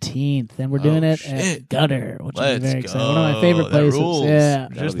 13th, and we're doing it at Gutter, which is very exciting. One of my favorite places. Rules. Yeah.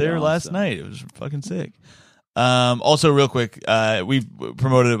 Just there last night. It was fucking sick. Also, real quick, we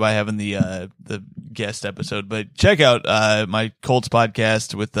promoted it by having the guest episode, but check out my Colts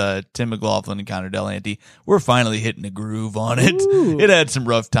podcast with Tim McLaughlin and Connor Delahanty. We're finally hitting a groove on it. Ooh. It had some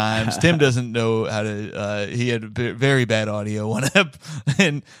rough times. Tim doesn't know how to. He had very bad audio one up,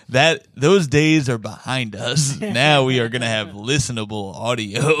 and those days are behind us. Now we are going to have listenable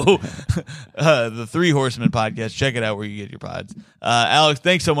audio. The Three Horsemen podcast. Check it out where you get your pods. Alex,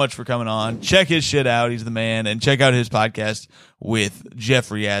 thanks so much for coming on. Check his shit out. He's the man. And check out his podcast with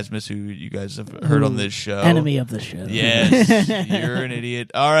Jeffrey Asmus, who you guys have heard on this show. Enemy of the show. Yes, you're an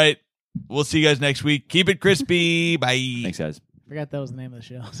idiot. All right. We'll see you guys next week. Keep it crispy. Bye. Thanks, guys. Forgot that was the name of the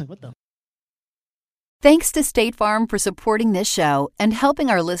show. I was like, what the? Thanks to State Farm for supporting this show and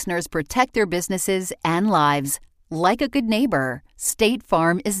helping our listeners protect their businesses and lives. Like a good neighbor, State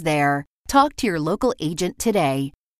Farm is there. Talk to your local agent today.